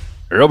 50.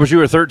 Their opens you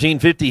are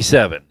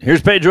 1357.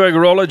 Here's Pedro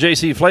Egurola,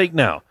 JC Flake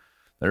now.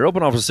 They're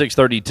open off of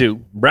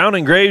 632. Brown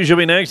and Graves, you'll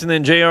be next, and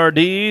then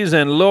JRDs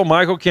and Lil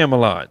Michael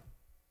Camelot.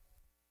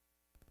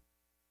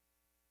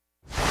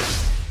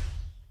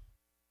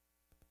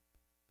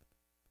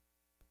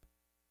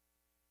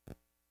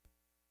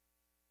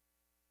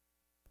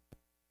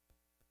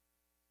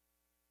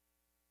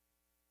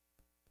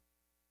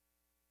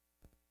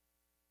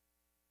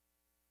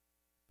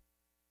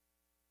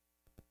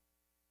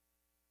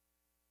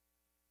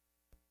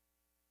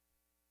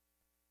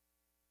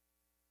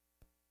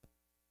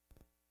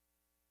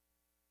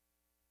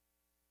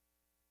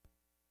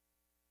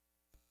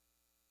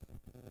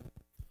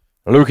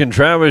 Luke and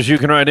Travis, you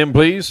can ride in,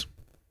 please.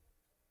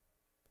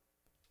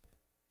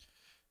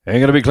 Ain't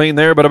going to be clean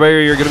there, but a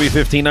barrier, you're going to be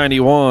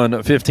 1591.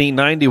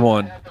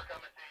 1591.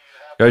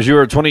 Guys, you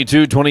are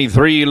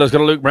 22-23. Let's go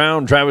to Luke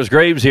Brown, Travis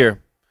Graves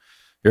here.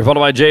 You're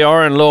followed by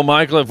JR and Lil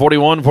Michael at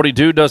 41,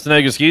 42, Dustin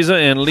Agaskiza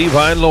and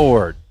Levi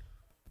Lord.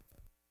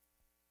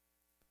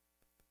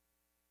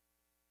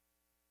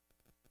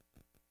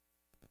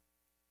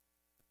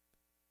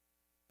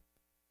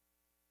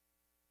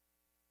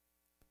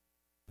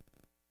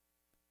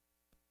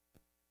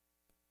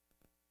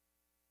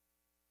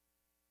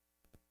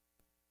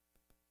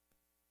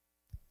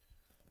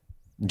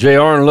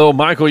 JR and Lil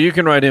Michael, you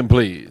can ride in,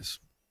 please.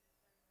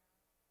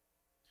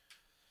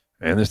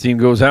 And this team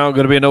goes out.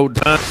 Going to be an old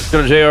time.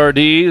 Go to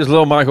JRD's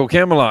Lil Michael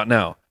Camelot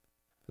now.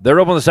 They're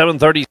up on the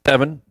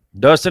 737.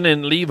 Dustin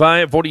and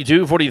Levi at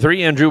 42,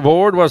 43. Andrew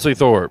Board, Wesley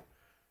Thorpe.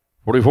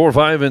 44,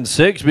 5, and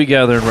 6 be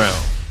gathering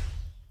round.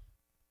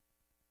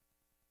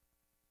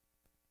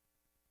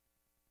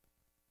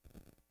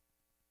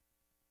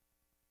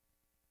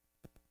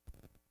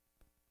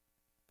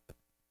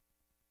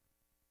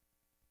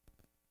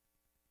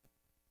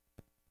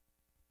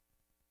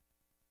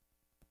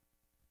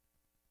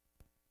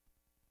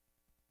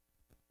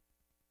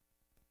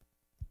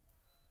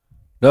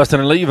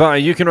 Dustin and Levi,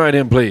 you can ride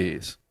in,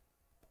 please.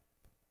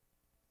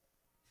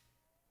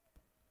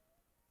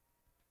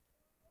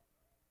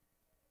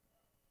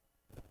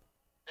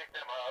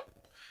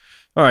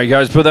 All right,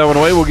 guys, put that one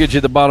away. We'll get you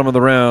at the bottom of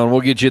the round.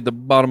 We'll get you at the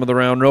bottom of the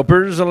round,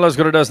 ropers. And let's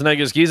go to Dustin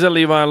Egaskiza,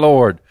 Levi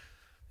Lord.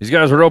 These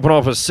guys are roping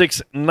off a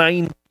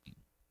 6-9.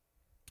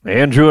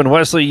 Andrew and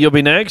Wesley, you'll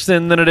be next.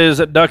 And then it is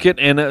Duckett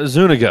and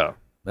Zuniga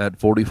at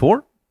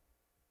 44.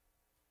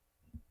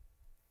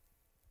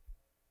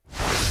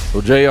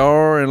 So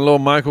JR and little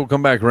Michael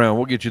come back around.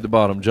 We'll get you at the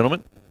bottom,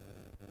 gentlemen.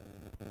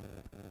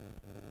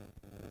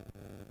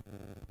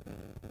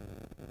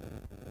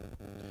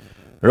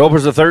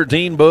 Ropers of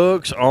 13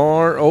 books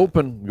are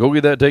open. Go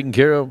get that taken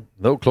care of.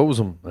 They'll close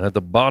them at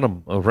the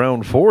bottom of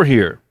round 4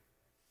 here.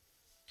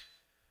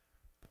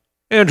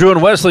 Andrew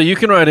and Wesley, you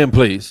can write in,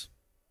 please.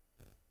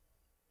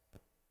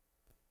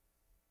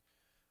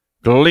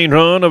 Clean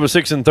run of a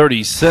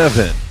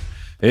 6-37.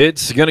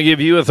 It's going to give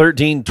you a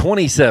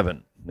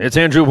 13-27. It's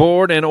Andrew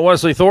Ward and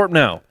Wesley Thorpe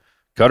now.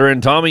 Cutter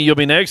and Tommy, you'll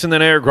be next. And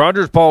then Eric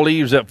Rogers, Paul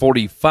leaves at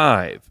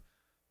 45.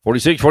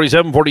 46,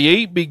 47,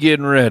 48, be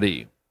getting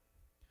ready.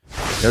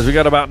 Because we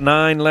got about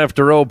 9 left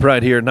to rope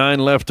right here. 9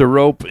 left to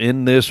rope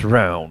in this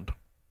round.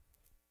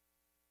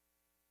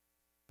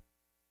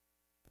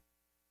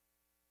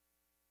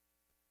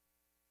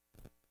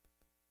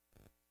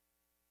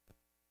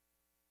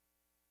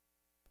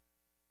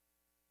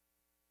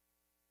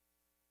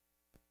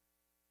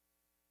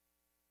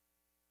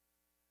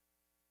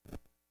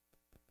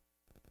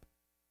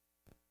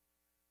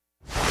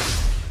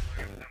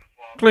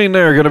 Clean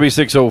there, going to be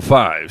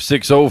 605.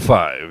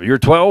 605. You're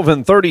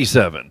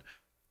 12-37.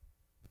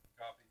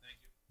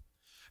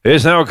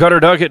 It's now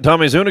Cutter Duckett,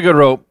 Tommy Zuniga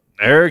rope.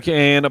 Eric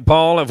and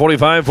Paul at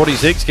 45,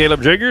 46.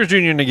 Caleb Jiggers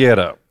Jr. to get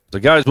up. So,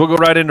 guys, we'll go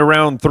right into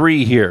round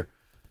 3 here.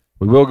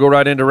 We will go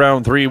right into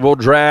round 3. We'll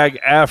drag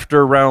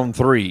after round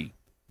 3.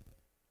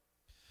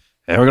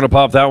 And we're going to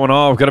pop that one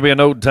off. Going to be a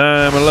note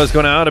time. And let's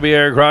go now to be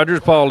Eric Rogers.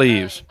 Paul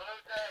leaves.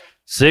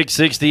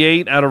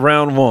 668 out of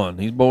round 1.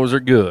 These boys are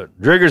good.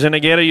 Jiggers and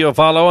Nagata, you'll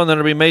follow. And then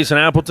it'll be Mason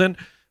Appleton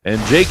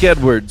and Jake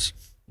Edwards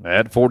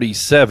at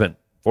 47.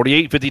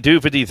 48, 52,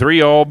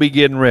 53, all be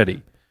getting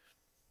ready.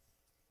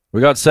 We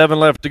got 7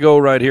 left to go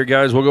right here,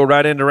 guys. We'll go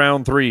right into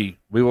round 3.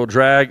 We will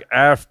drag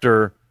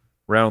after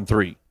round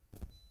 3.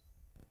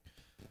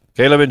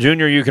 Caleb and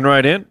Jr., you can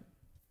write in.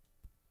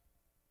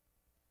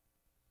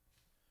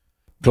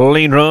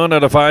 Clean run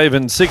out of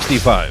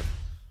 5-65.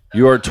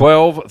 You are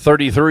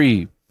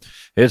 12-33.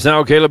 It's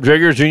now Caleb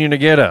Jiggers, Jr.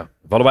 Nagata,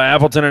 followed by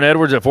Appleton and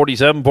Edwards at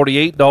 47,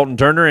 48. Dalton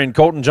Turner and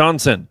Colton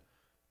Johnson,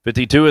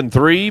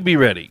 52-3. Be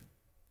ready.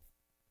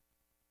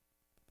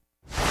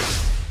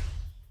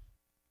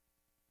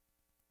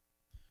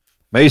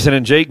 Mason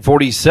and Jake,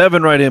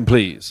 47, right in,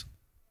 please.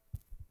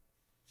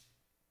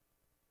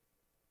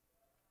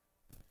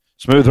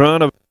 Smooth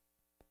run of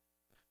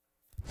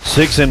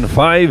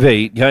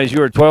 6-5-8. Guys,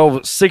 you are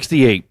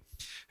 12-68.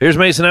 Here's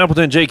Mason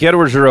Appleton, Jake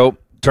Edwards, your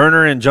rope.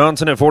 Turner and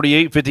Johnson at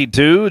 48,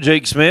 52.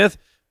 Jake Smith,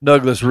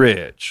 Douglas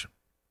Ridge.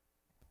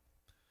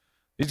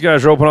 These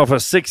guys are open off a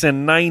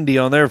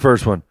 6-90 on their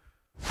first one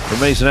for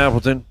Mason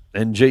Appleton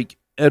and Jake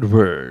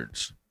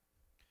Edwards.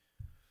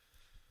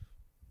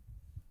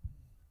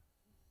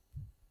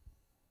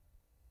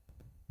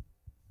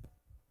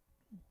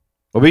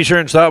 Well, be sure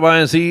and stop by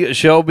and see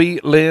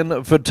Shelby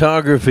Lynn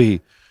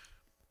Photography.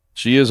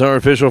 She is our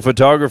official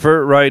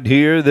photographer right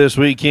here this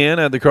weekend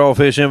at the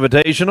Crawfish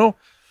Invitational.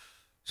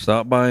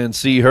 Stop by and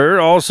see her.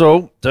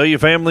 Also, tell your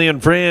family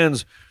and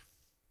friends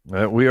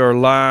that we are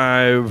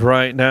live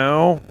right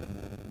now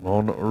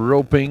on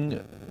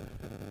Roping,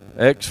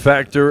 X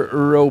Factor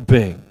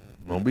Roping.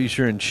 Well, be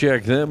sure and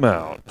check them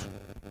out.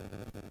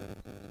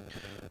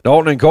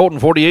 Dalton and Colton,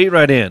 48,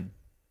 right in.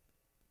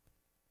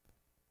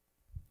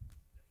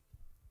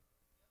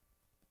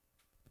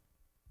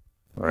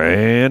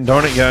 And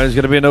darn it, guys,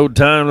 going to be a no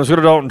time. Let's go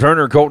to Dalton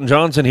Turner, Colton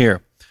Johnson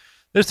here.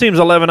 This team's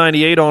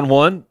 1198 on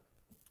 1.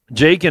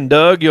 Jake and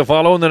Doug, you'll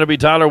follow, and then it'll be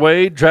Tyler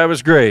Wade,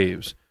 Travis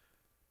Graves.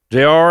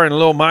 JR and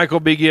little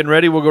Michael be getting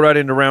ready. We'll go right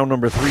into round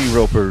number 3,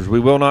 ropers.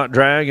 We will not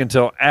drag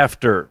until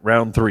after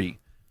round 3.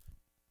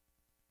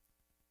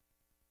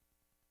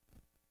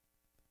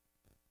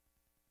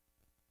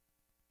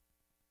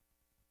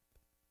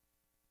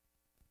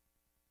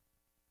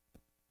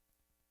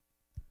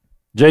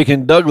 Jake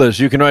and Douglas,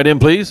 you can write in,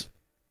 please.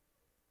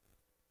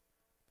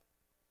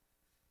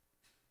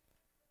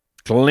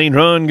 Clean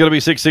run, going to be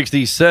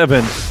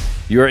 667.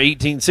 You're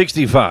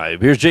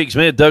 1865. Here's Jake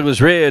Smith, Douglas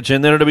Ridge,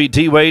 and then it'll be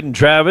T. Wade and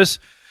Travis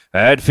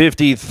at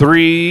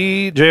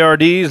 53.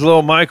 JRD's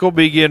little Michael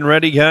be getting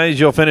ready, guys.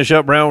 You'll finish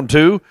up round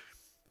 2.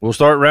 We'll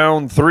start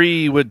round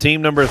 3 with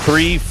team number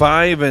 3,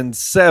 5, and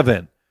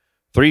 7.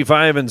 3,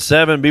 5, and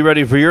 7. Be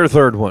ready for your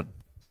third one.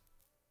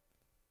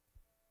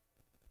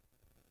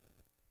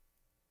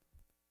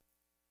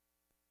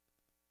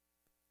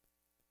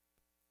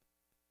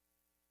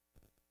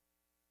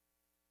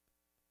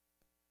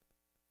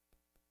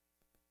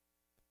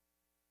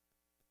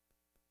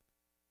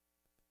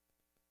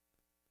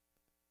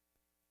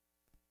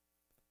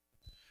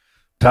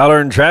 Tyler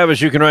and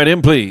Travis, you can write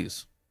in,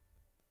 please.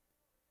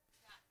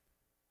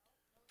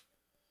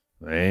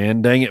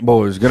 And dang it,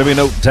 boys. Going to be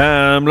no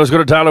time. Let's go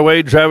to Tyler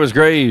Wade, Travis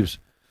Graves.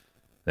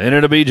 Then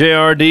it'll be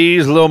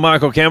JRD's Little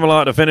Michael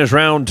Camelot to finish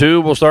round 2.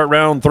 We'll start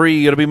round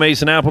 3. It'll be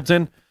Mason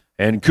Appleton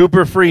and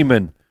Cooper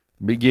Freeman.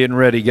 Be getting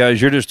ready,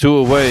 guys. You're just 2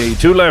 away.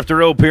 2 left to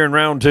rope here in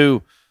round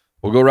 2.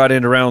 We'll go right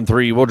into round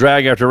 3. We'll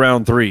drag after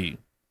round 3.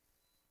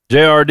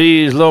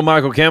 JRD's Little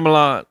Michael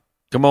Camelot.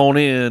 Come on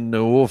in.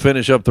 We'll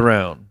finish up the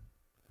round.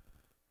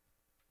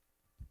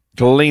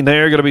 Clean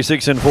there. Going to be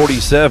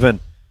 6-47.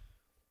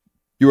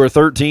 You are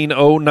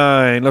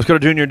 13-09. Let's go to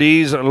Junior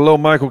D's Little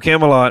Michael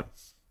Camelot.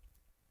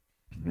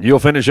 You'll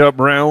finish up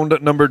round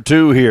number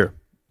 2 here.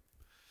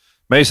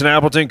 Mason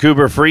Appleton,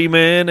 Cooper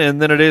Freeman,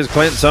 and then it is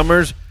Clint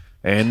Summers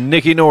and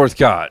Nikki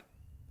Northcott.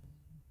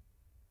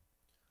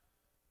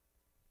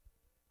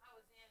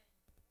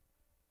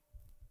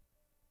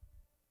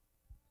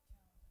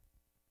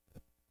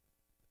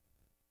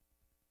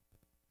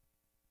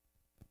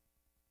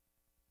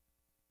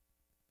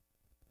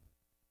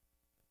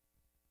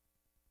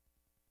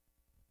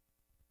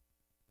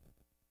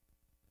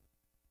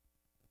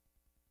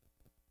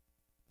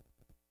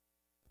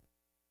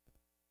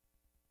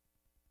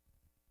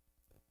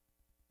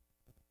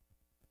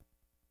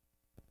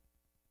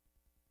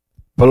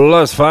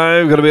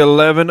 +5, going to be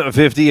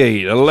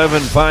 11:58.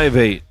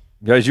 11:58.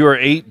 Guys, you are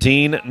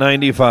 18.95.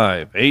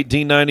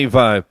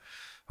 18.95.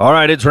 All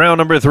right, it's round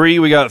number 3.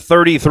 We got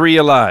 33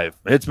 alive.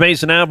 It's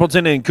Mason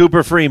Appleton and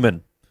Cooper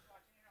Freeman.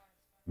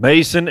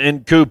 Mason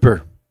and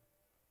Cooper.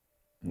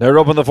 They're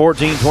open the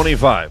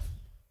 14-25.